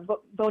or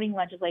voting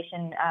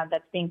legislation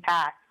that's being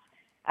passed.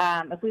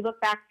 If we look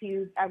back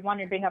to, I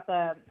wanted to bring up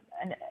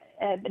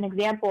an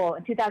example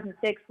in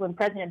 2006 when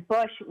President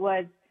Bush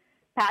was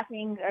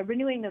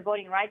renewing the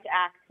Voting Rights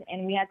Act,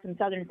 and we had some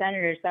Southern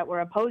senators that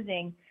were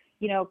opposing,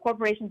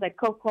 corporations like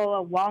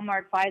Coca-Cola,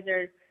 Walmart,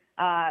 Pfizer,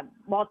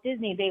 Walt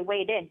Disney, they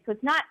weighed in. So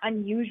it's not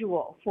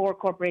unusual for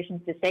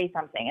corporations to say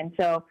something. And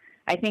so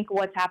I think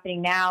what's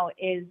happening now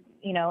is,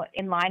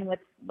 in line with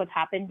what's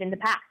happened in the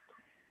past.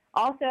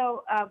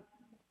 Also,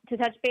 to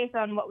touch base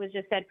on what was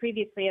just said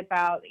previously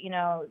about,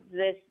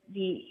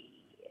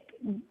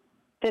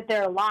 that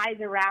there are lies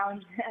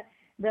around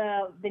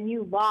the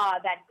new law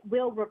that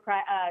will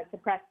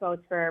suppress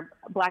votes for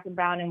Black and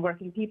brown and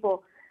working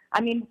people.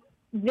 I mean,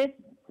 this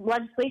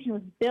legislation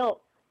was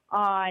built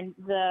on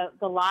the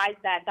lies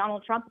that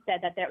Donald Trump said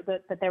that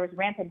there was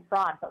rampant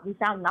fraud, but we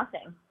found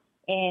nothing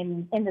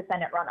in the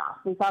Senate runoff.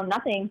 We found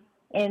nothing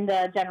in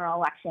the general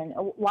election.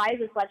 Why is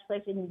this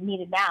legislation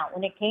needed now?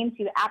 When it came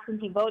to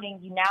absentee voting,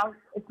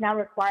 it's now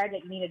required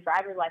that you need a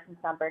driver's license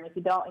number, and if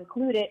you don't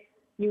include it,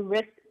 you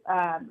risk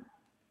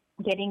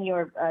getting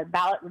your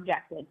ballot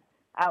rejected.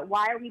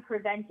 Why are we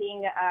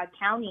preventing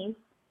counties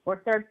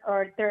or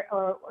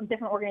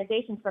different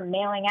organizations from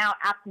mailing out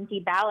absentee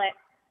ballot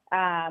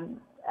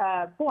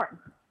forms?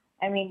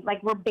 I mean,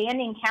 we're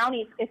banning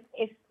counties.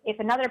 If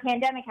another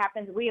pandemic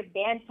happens, we have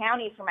banned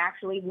counties from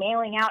actually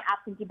mailing out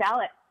absentee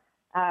ballot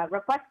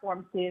request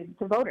forms to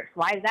voters.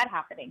 Why is that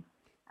happening?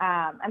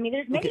 I mean,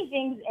 there's many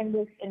things in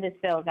this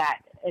bill that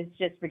is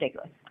just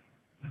ridiculous.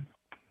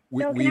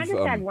 Can I just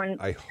add one?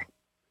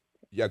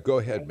 Yeah, go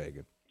ahead,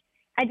 Megan.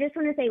 I just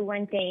want to say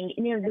one thing.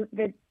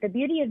 The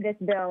beauty of this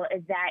bill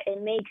is that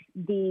it makes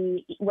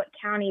what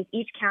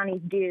each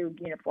counties do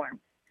uniform.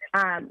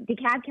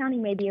 DeKalb County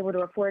may be able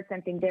to afford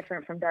something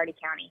different from Dougherty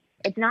County.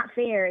 It's not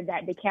fair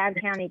that DeKalb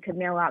County could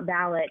mail out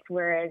ballots,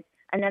 whereas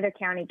another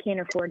county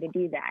can't afford to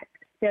do that.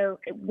 So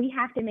we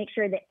have to make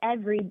sure that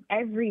every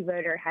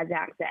voter has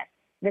access,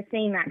 the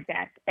same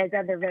access as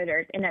other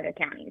voters in other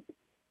counties.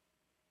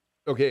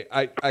 Okay,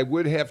 I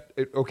would have.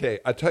 Okay,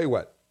 I'll tell you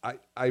what.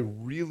 I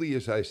really,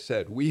 as I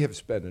said, we have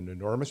spent an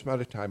enormous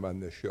amount of time on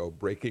this show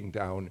breaking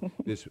down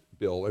this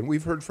bill, and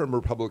we've heard from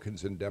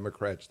Republicans and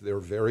Democrats their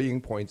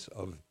varying points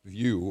of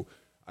view.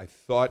 I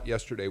thought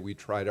yesterday we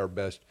tried our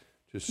best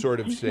to sort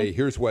of say,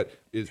 here's what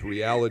is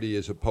reality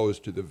as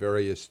opposed to the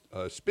various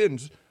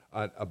spins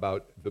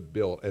about the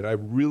bill. And I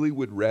really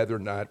would rather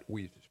not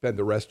we spend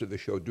the rest of the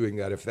show doing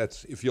that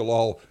if you'll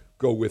all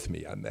go with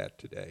me on that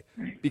today.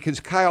 Because,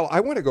 Kyle,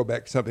 I want to go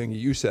back to something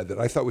you said that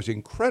I thought was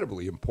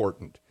incredibly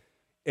important.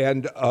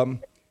 And,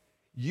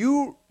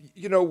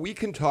 we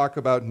can talk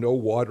about no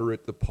water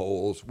at the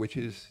polls, which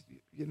is,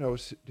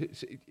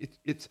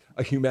 it's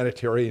a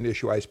humanitarian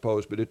issue, I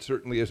suppose, but it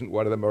certainly isn't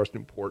one of the most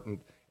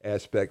important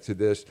aspects of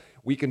this.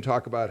 We can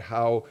talk about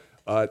how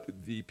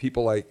the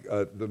people like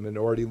the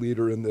minority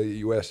leader in the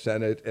U.S.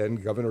 Senate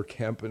and Governor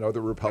Kemp and other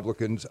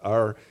Republicans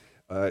are,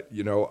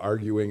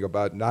 arguing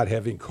about not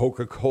having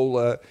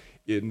Coca-Cola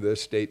in the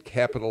state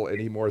capitol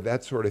anymore,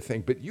 that sort of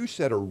thing. But you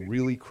said a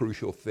really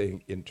crucial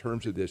thing in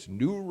terms of this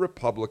new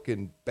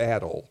Republican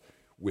battle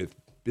with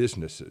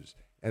businesses,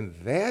 and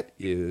that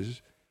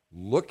is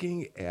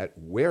looking at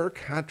where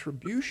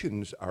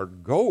contributions are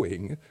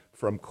going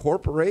from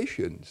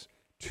corporations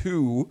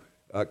to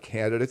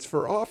candidates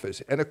for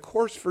office. And of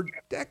course, for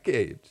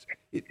decades,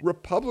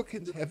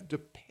 Republicans have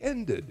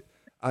depended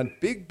on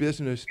big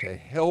business to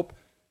help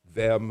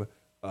them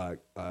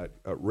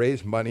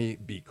raise money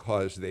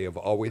because they have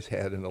always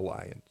had an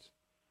alliance.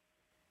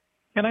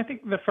 And I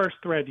think the first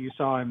thread you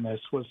saw in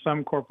this was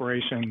some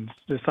corporations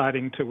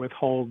deciding to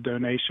withhold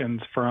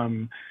donations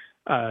from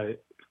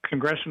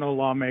congressional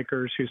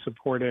lawmakers who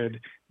supported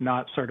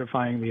not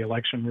certifying the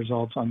election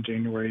results on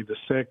January the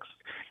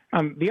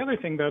 6th. The other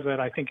thing, though, that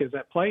I think is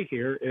at play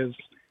here is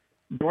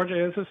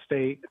Georgia is a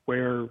state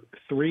where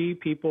three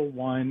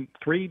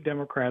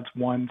Democrats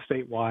won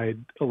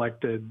statewide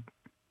elected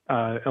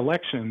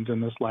elections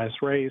in this last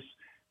race.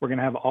 We're going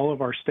to have all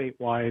of our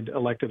statewide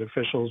elected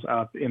officials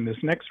up in this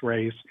next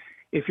race.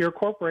 If your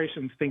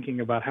corporation's thinking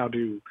about how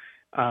to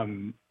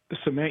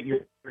cement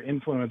your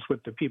influence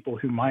with the people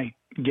who might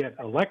get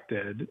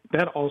elected,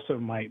 that also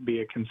might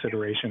be a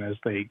consideration as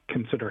they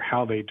consider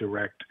how they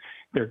direct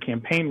their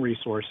campaign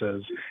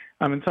resources.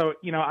 And so,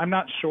 I'm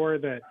not sure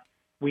that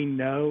we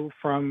know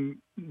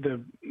from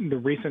the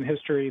recent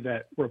history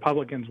that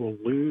Republicans will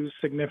lose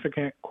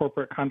significant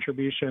corporate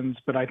contributions,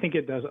 but I think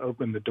it does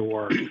open the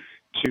door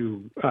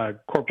to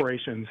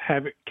corporations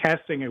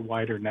casting a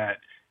wider net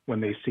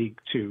when they seek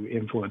to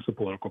influence the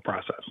political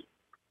process.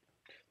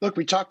 Look,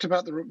 we talked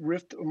about the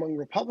rift among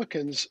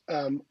Republicans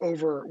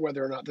over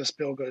whether or not this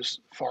bill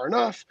goes far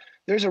enough.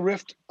 There's a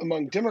rift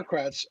among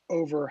Democrats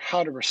over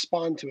how to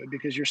respond to it,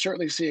 because you're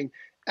certainly seeing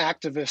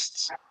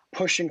activists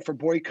pushing for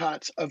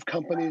boycotts of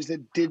companies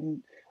that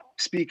didn't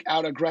speak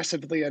out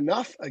aggressively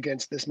enough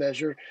against this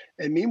measure.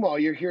 And meanwhile,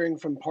 you're hearing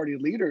from party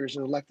leaders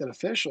and elected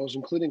officials,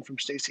 including from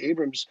Stacey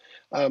Abrams,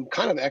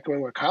 kind of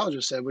echoing what Kyle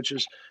just said, which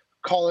is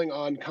calling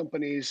on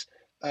companies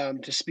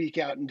to speak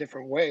out in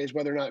different ways,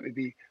 whether or not it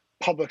be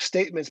public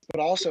statements, but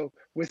also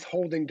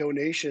withholding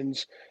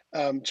donations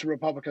to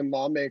Republican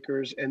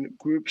lawmakers and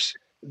groups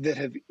that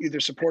have either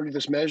supported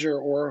this measure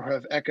or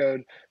have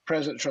echoed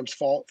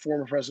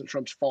former President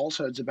Trump's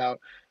falsehoods about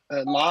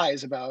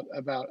lies about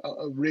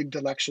rigged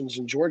elections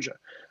in Georgia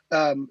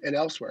and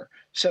elsewhere.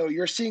 So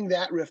you're seeing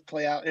that rift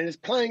play out, and it's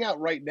playing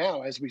out right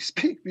now as we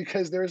speak,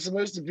 because there's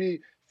supposed to be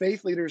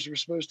faith leaders who are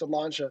supposed to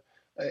launch a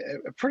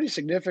pretty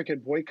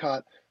significant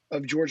boycott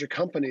of Georgia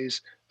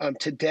companies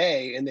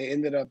today, and they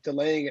ended up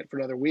delaying it for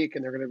another week,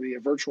 and they're going to be a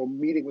virtual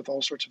meeting with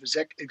all sorts of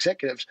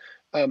executives.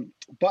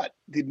 But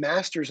the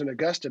Masters in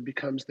Augusta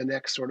becomes the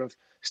next sort of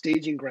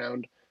staging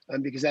ground,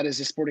 because that is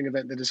a sporting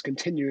event that is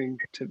continuing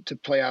to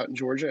play out in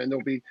Georgia, and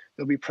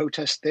there'll be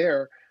protests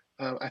there,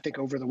 I think,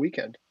 over the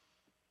weekend.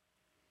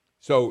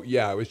 So,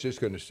 yeah, I was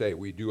just going to say,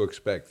 we do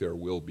expect there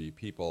will be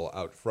people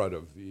out front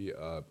of the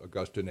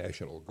Augusta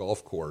National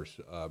Golf Course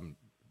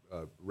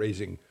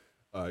raising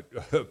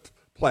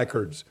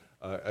placards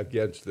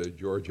against the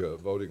Georgia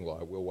voting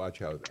law. We'll watch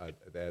how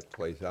that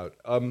plays out.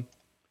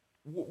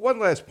 One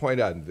last point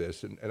on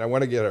this, and I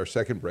want to get our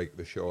second break of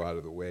the show out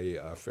of the way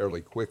fairly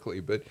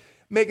quickly. But,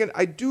 Megan,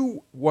 I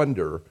do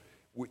wonder,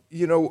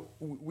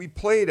 we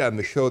played on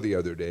the show the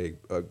other day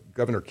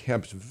Governor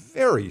Kemp's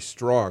very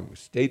strong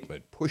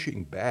statement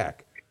pushing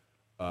back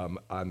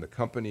on the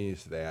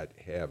companies that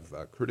have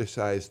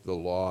criticized the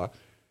law.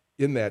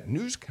 In that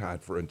news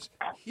conference,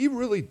 he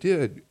really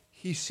did.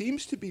 He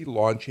seems to be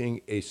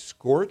launching a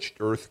scorched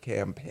earth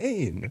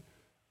campaign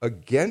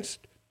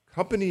against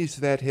companies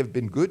that have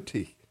been good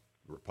to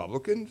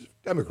Republicans,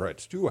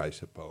 Democrats too, I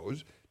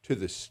suppose, to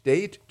the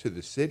state, to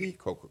the city,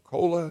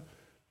 Coca-Cola,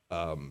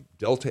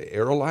 Delta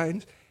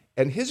Airlines.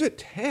 And his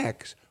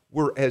attacks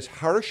were as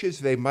harsh as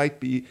they might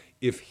be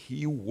if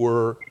he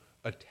were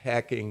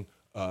attacking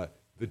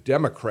the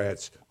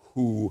Democrats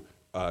who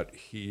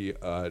he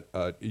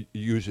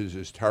uses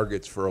as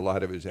targets for a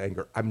lot of his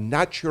anger. I'm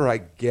not sure I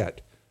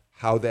get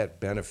how that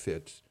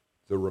benefits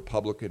the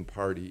Republican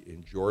Party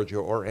in Georgia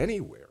or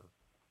anywhere.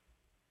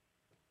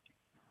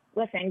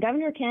 Listen,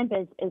 Governor Kemp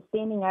is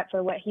standing up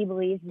for what he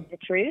believes is the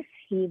truth.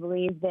 He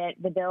believes that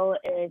the bill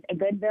is a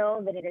good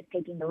bill, that it is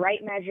taking the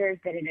right measures,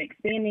 that it is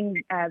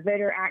expanding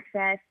voter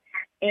access,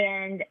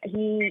 and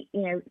he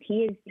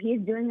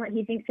is doing what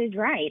he thinks is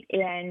right.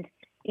 And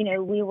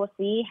we will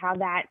see how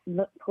that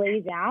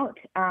plays out.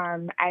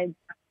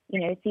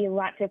 I see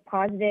lots of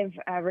positive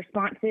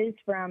responses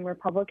from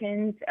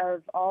Republicans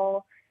of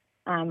all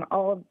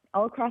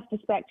across the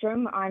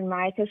spectrum on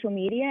my social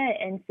media,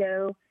 and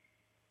so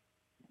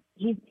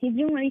he's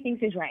doing what he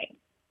thinks is right.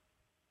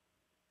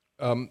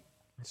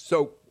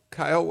 So,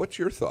 Kyle, what's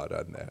your thought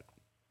on that?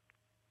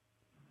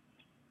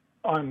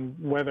 On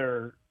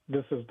whether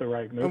this is the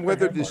right move? And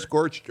whether the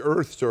scorched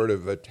earth sort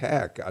of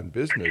attack on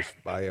business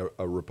by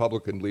a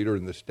Republican leader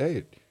in the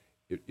state,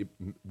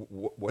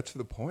 what's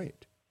the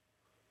point?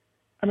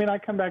 I mean, I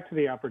come back to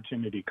the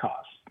opportunity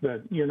cost,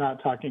 that you're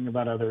not talking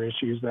about other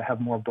issues that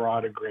have more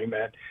broad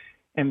agreement,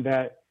 and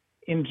that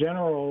in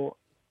general,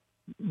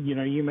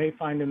 you may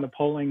find in the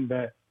polling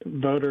that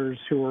voters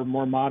who are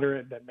more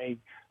moderate, that may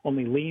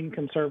only lean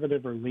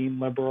conservative or lean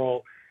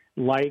liberal,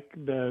 like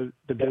the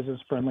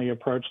business-friendly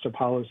approach to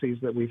policies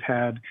that we've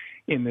had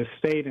in this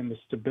state, and the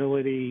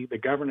stability, the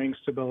governing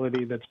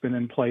stability that's been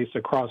in place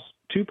across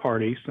two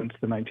parties since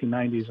the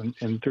 1990s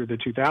and through the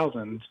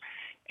 2000s.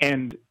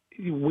 And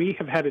we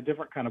have had a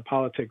different kind of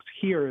politics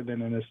here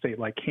than in a state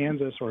like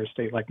Kansas or a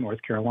state like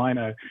North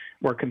Carolina,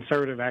 where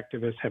conservative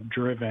activists have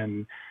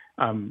driven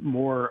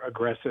more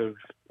aggressive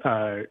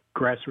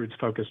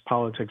grassroots-focused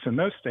politics in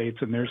those states,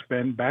 and there's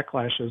been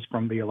backlashes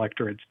from the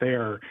electorates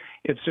there.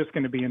 It's just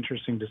going to be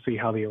interesting to see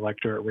how the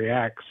electorate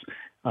reacts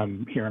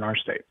here in our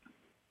state.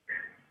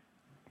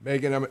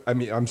 Megan,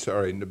 I'm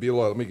sorry,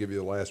 Nabila, let me give you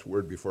the last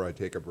word before I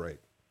take a break.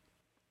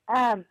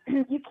 You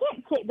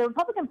can't take, the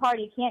Republican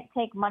Party can't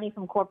take money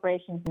from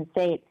corporations and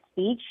say it's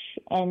speech,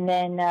 and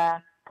then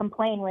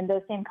complain when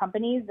those same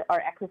companies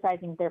are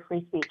exercising their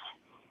free speech.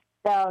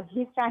 So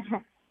he's trying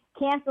to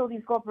cancel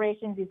these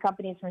corporations, these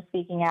companies from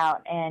speaking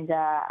out, and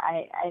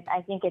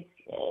I think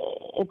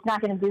it's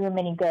not going to do them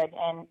any good.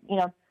 And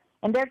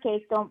in their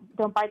case,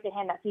 don't bite the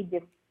hand that feeds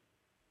you.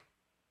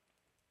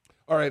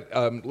 All right,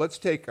 let's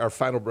take our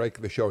final break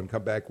of the show and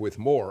come back with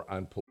more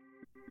on.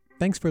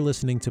 Thanks for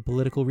listening to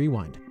Political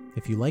Rewind.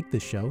 If you like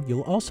this show,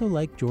 you'll also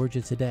like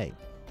Georgia Today.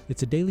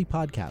 It's a daily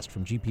podcast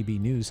from GPB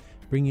News,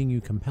 bringing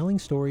you compelling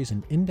stories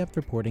and in-depth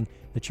reporting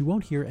that you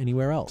won't hear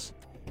anywhere else.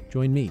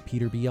 Join me,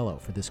 Peter Biello,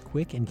 for this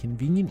quick and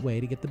convenient way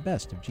to get the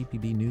best of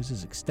GPB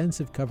News'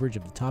 extensive coverage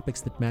of the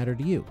topics that matter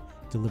to you,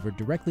 delivered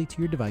directly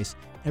to your device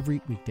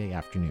every weekday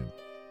afternoon.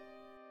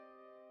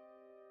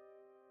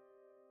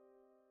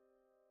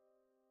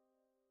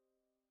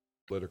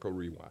 Political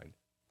Rewind.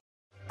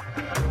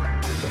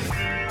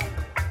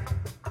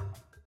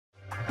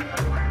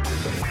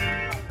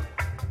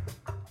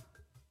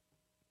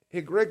 Hey,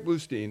 Greg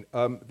Bluestein,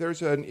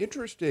 there's an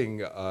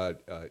interesting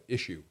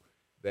issue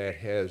that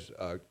has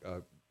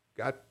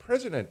got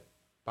President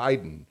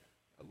Biden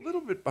a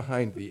little bit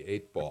behind the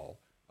eight ball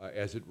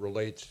as it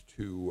relates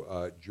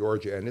to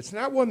Georgia. And it's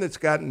not one that's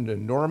gotten an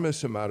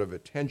enormous amount of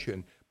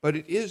attention, but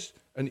it is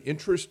an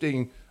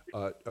interesting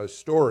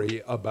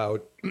story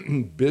about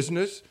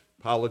business,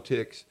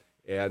 politics,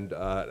 and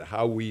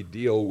how we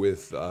deal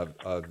with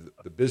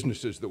the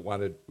businesses that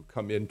want to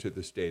come into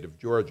the state of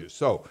Georgia.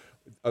 So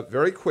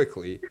very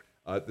quickly,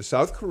 the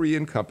South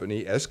Korean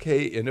company SK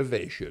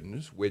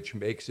Innovations, which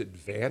makes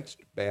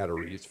advanced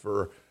batteries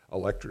for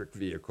electric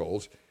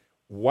vehicles,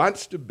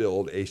 wants to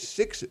build a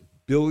 $6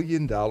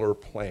 billion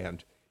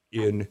plant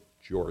in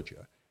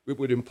Georgia. It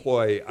would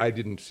employ, I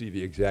didn't see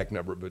the exact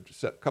number, but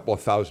a couple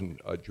of thousand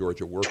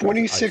Georgia workers.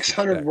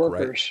 2,600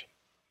 workers.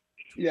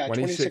 Right? Yeah,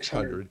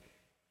 2,600.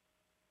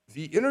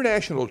 The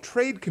International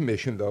Trade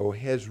Commission, though,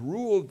 has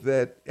ruled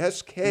that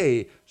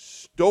SK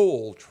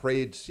stole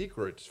trade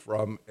secrets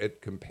from a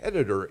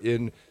competitor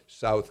in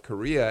South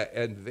Korea,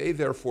 and they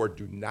therefore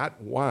do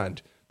not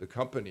want the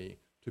company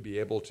to be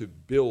able to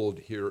build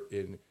here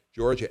in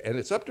Georgia. And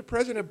it's up to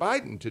President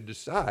Biden to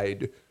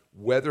decide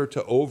whether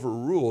to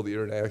overrule the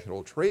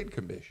International Trade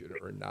Commission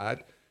or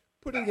not,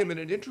 putting him in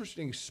an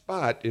interesting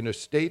spot in a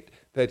state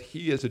that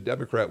he, as a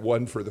Democrat,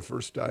 won for the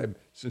first time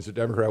since a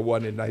Democrat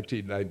won in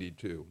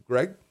 1992.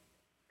 Greg?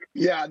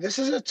 Yeah, this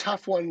is a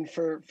tough one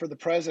for the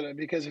president,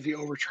 because if he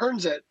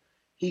overturns it,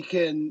 he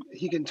can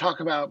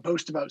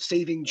boast about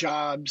saving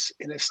jobs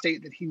in a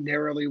state that he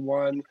narrowly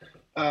won,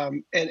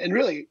 and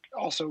really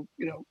also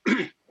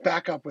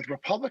back up with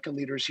Republican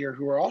leaders here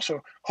who are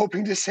also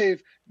hoping to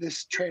save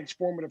this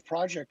transformative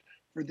project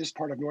for this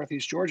part of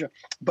Northeast Georgia.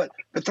 But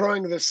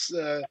throwing this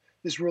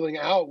ruling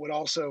out would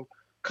also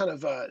kind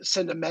of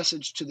send a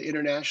message to the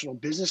international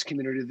business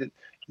community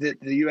that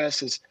the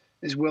U.S.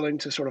 is willing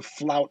to sort of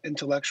flout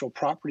intellectual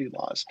property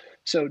laws.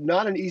 So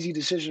not an easy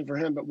decision for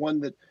him, but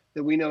one that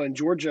we know in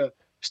Georgia,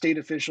 state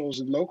officials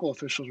and local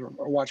officials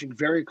are watching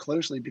very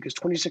closely, because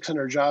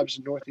 2,600 jobs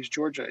in Northeast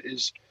Georgia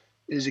is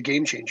a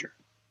game changer.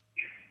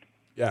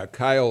 Yeah,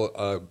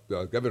 Kyle,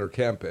 Governor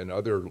Kemp and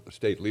other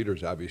state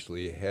leaders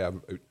obviously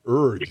have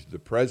urged the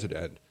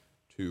president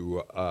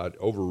to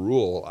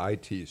overrule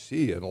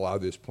ITC and allow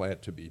this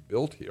plant to be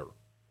built here.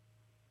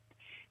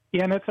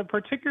 Yeah, and it's a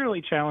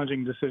particularly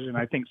challenging decision,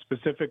 I think,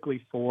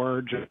 specifically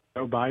for Joe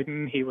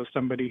Biden. He was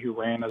somebody who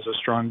ran as a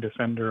strong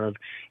defender of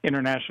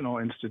international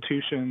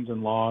institutions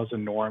and laws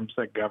and norms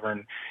that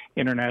govern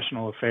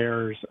international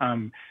affairs.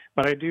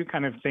 But I do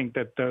kind of think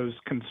that those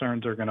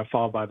concerns are going to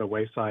fall by the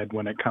wayside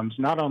when it comes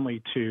not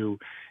only to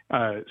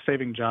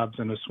saving jobs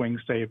in a swing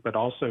state, but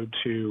also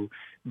to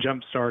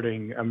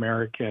jumpstarting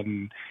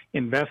American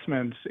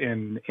investments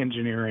in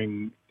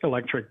engineering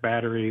electric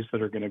batteries that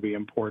are going to be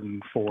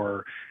important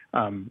for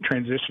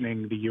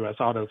transitioning the U.S.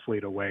 auto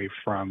fleet away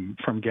from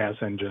gas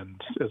engines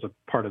as a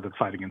part of the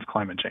fight against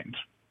climate change.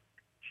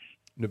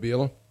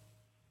 Nabila?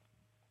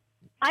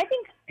 I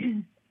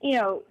think,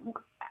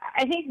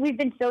 I think we've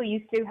been so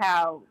used to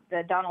how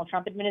the Donald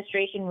Trump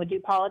administration would do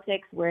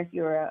politics, where if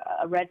you're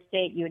a red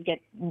state, you would get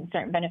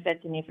certain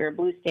benefits, and if you're a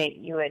blue state,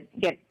 you would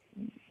get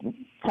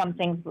some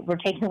things were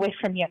taken away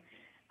from you.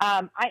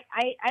 I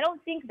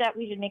don't think that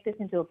we should make this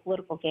into a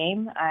political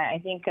game. I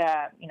think,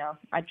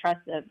 I trust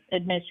the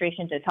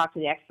administration to talk to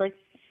the experts.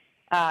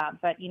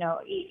 But,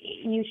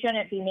 you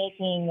shouldn't be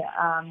making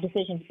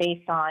decisions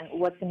based on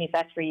what's going to be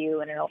best for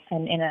you in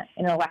an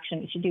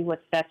election. You should do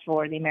what's best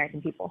for the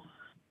American people.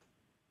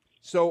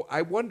 So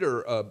I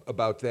wonder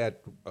about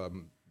that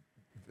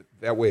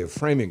way of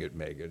framing it,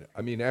 Megan.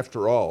 I mean,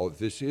 after all,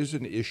 this is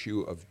an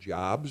issue of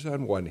jobs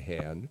on one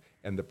hand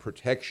and the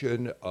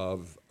protection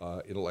of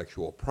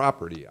intellectual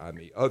property on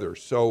the other.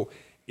 So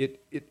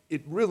it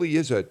really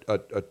is a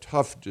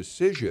tough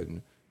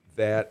decision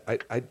that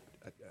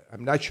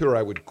I'm not sure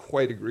I would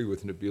quite agree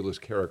with Nabila's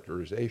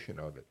characterization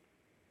of it.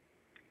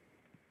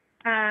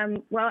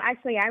 Well,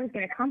 actually, I was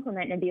going to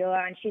compliment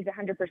Nabila, and she's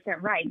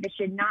 100% right. This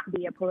should not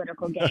be a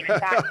political game. In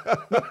fact,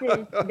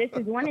 this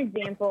is one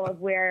example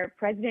of where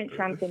President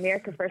Trump's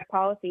America First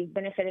policies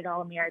benefited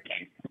all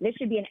Americans. This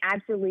should be an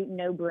absolute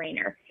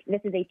no-brainer.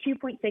 This is a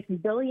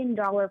 $2.6 billion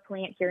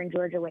plant here in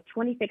Georgia with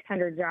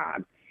 2,600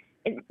 jobs.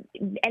 And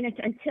it's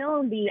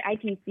until the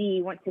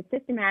ITC wants to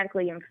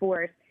systematically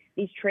enforce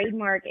these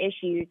trademark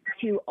issues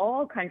to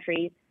all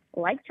countries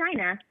like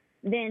China,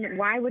 then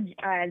why would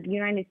the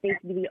United States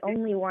be the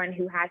only one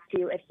who has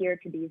to adhere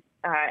to these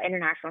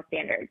international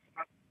standards?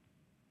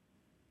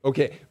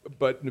 Okay,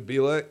 but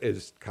Nabila,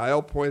 as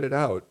Kyle pointed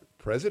out,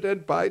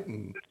 President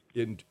Biden,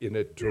 in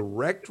a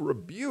direct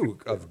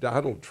rebuke of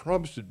Donald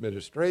Trump's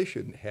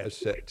administration,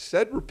 has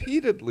said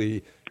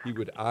repeatedly he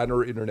would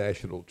honor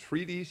international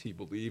treaties. He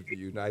believed the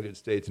United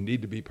States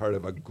need to be part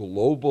of a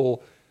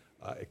global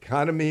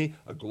economy,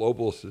 a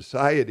global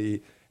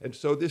society. And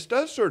so this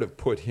does sort of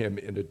put him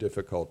in a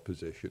difficult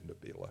position,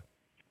 Nabila.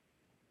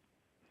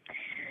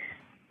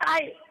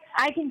 I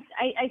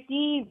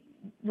see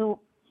the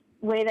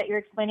way that you're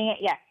explaining it.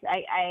 Yes,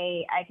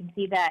 I can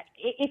see that.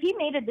 If he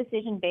made a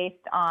decision based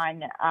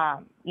on,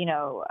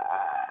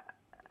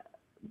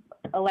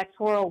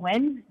 electoral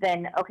wins,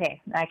 then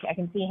okay, I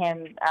can see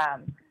him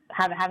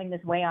having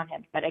this weigh on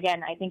him. But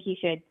again, I think he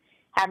should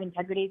have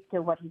integrity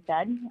to what he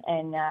said,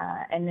 and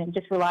then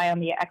just rely on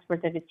the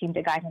experts of his team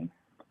to guide him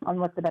on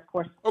what's the best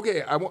course.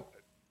 Okay,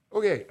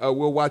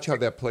 we'll watch how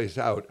that plays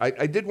out.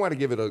 I did want to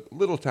give it a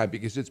little time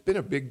because it's been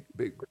a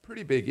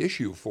pretty big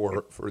issue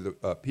for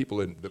the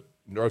people in the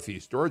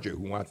Northeast Georgia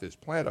who want this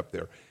plant up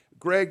there.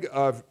 Greg,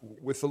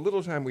 with the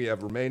little time we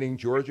have remaining,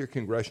 Georgia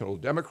congressional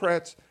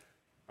Democrats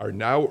are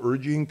now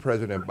urging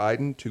President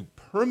Biden to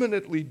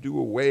permanently do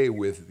away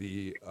with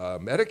the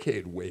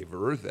Medicaid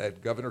waiver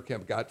that Governor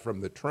Kemp got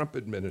from the Trump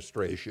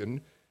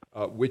administration,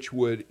 which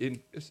would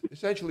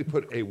essentially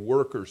put a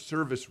work or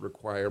service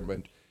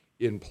requirement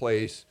in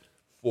place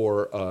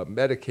for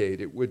Medicaid.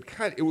 It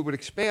would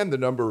expand the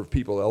number of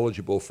people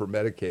eligible for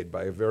Medicaid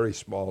by a very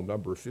small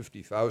number,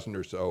 50,000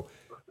 or so.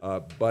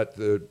 But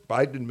the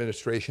Biden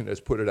administration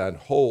has put it on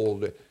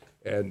hold,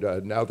 and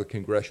now the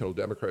congressional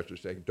Democrats are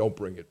saying, don't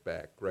bring it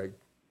back. Greg?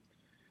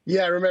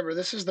 Yeah, remember,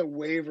 this is the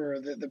waiver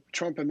that the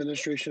Trump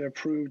administration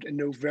approved in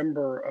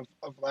November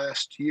of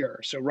last year.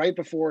 So right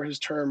before his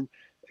term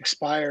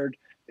expired,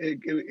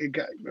 it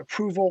got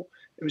approval.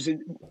 It was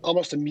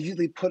almost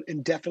immediately put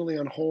indefinitely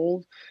on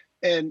hold.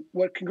 And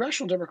what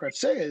congressional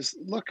Democrats say is,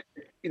 look,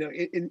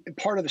 in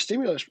part of the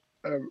stimulus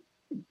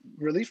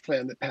relief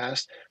plan that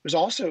passed was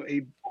also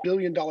a $1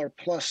 billion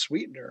plus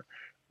sweetener.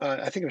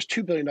 I think it was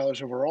 $2 billion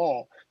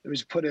overall that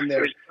was put in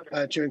there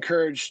to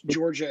encourage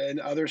Georgia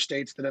and other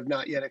states that have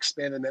not yet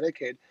expanded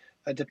Medicaid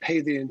to pay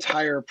the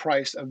entire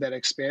price of that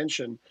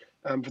expansion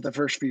for the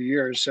first few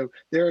years. So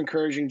they're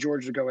encouraging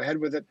Georgia to go ahead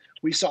with it.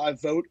 We saw a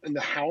vote in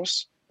the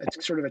House,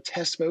 it's sort of a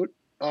test vote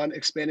on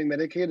expanding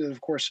Medicaid, and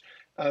of course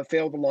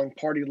failed along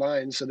party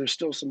lines. So there's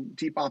still some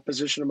deep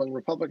opposition among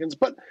Republicans,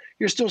 but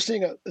you're still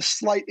seeing a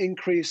slight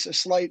increase, a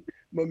slight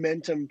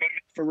momentum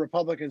for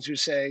Republicans who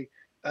say,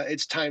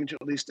 it's time to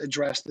at least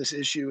address this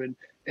issue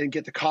and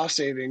get the cost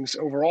savings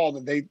overall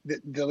that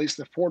at least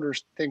the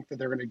supporters think that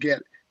they're going to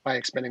get by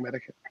expanding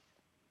Medicaid.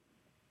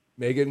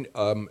 Megan,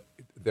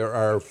 there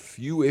are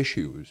few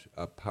issues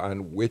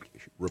upon which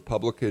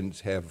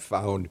Republicans have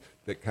found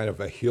that kind of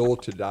a hill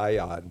to die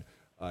on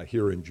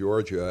here in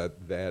Georgia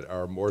that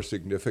are more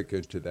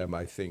significant to them,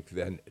 I think,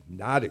 than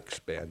not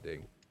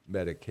expanding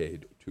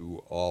Medicaid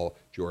to all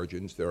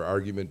Georgians. Their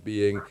argument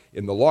being,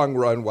 in the long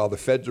run, while the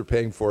feds are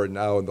paying for it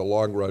now, in the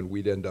long run,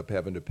 we'd end up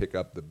having to pick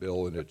up the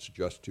bill, and it's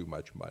just too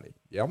much money.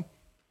 Yeah?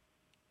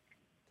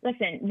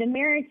 Listen, the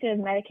merits of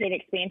Medicaid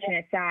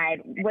expansion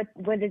aside,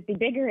 what is the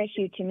bigger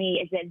issue to me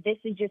is that this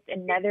is just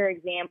another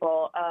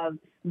example of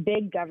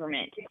big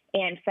government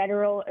and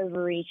federal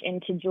overreach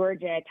into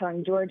Georgia,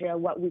 telling Georgia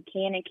what we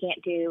can and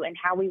can't do and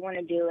how we want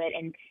to do it.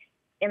 And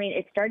I mean,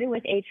 it started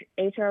with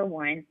H.R.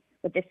 1,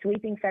 with the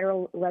sweeping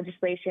federal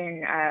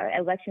legislation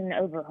election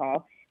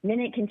overhaul. Then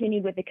it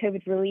continued with the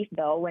COVID relief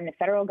bill when the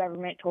federal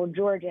government told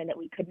Georgia that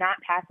we could not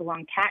pass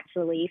along tax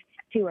relief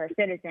to our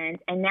citizens.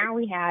 And now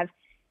we have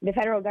the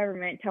federal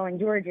government telling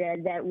Georgia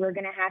that we're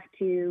going to have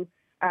to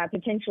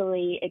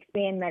potentially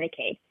expand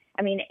Medicaid.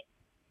 I mean,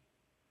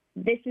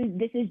 This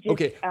is just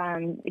Okay.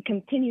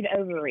 Continued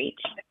overreach.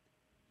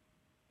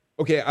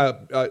 Okay,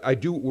 I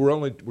do.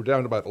 We're down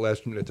to about the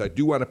last 2 minutes. I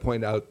do want to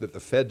point out that the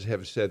feds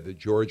have said that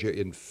Georgia,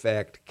 in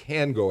fact,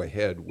 can go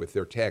ahead with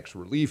their tax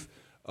relief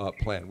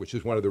plan, which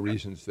is one of the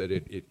reasons that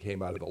it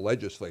came out of the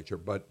legislature.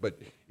 But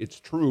it's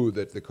true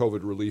that the COVID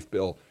relief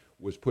bill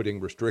was putting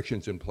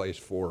restrictions in place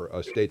for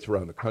states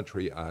around the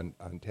country on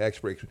tax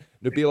breaks.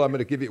 Nabila, I'm going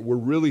to give you. We're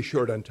really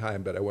short on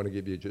time, but I want to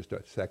give you just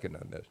a second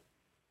on this.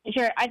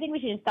 Sure. I think we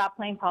should just stop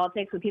playing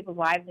politics with people's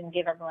lives and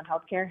give everyone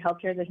health care. Health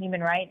care is a human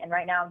right. And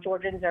right now,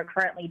 Georgians are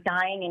currently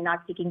dying and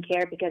not seeking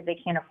care because they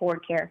can't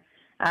afford care.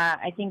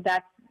 I think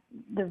that's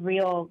the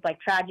real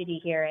tragedy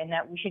here, and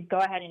that we should go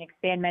ahead and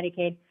expand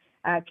Medicaid.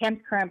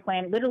 Kemp's current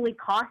plan literally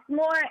costs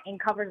more and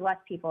covers less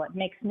people. It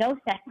makes no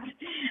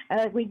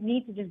sense. We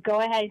need to just go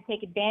ahead and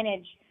take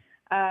advantage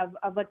of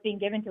what's being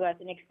given to us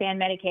and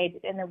expand Medicaid,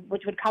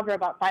 which would cover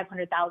about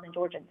 500,000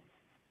 Georgians.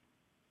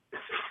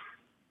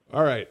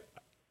 All right.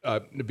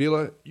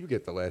 Nabila, you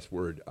get the last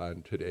word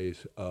on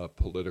today's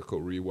Political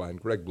Rewind.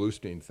 Greg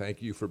Bluestein,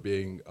 thank you for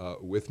being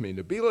with me.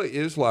 Nabila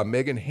Islam,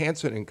 Megan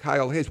Hansen, and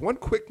Kyle Hayes. One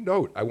quick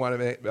note I want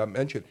to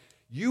mention.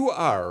 You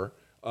are,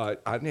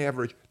 on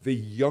average, the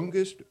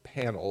youngest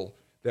panel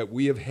that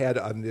we have had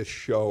on this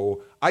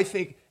show, I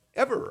think,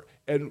 ever.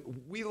 And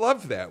we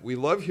love that. We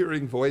love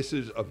hearing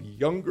voices of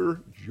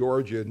younger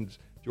Georgians,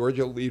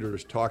 Georgia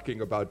leaders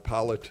talking about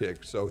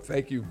politics. So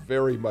thank you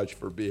very much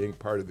for being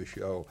part of the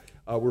show.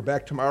 We're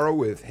back tomorrow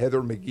with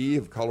Heather McGhee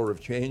of Color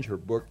of Change, her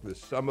book, The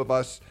Sum of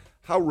Us,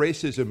 How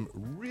Racism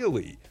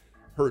Really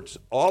Hurts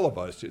All of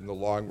Us in the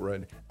Long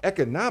Run,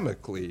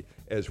 economically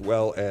as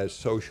well as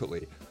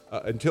socially.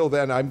 Until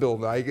then, I'm Bill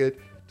Nigut.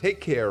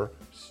 Take care,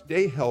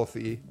 stay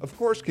healthy, of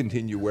course,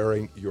 continue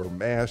wearing your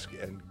mask,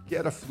 and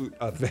get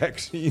a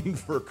vaccine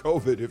for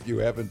COVID if you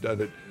haven't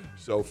done it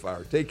so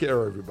far. Take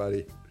care,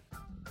 everybody.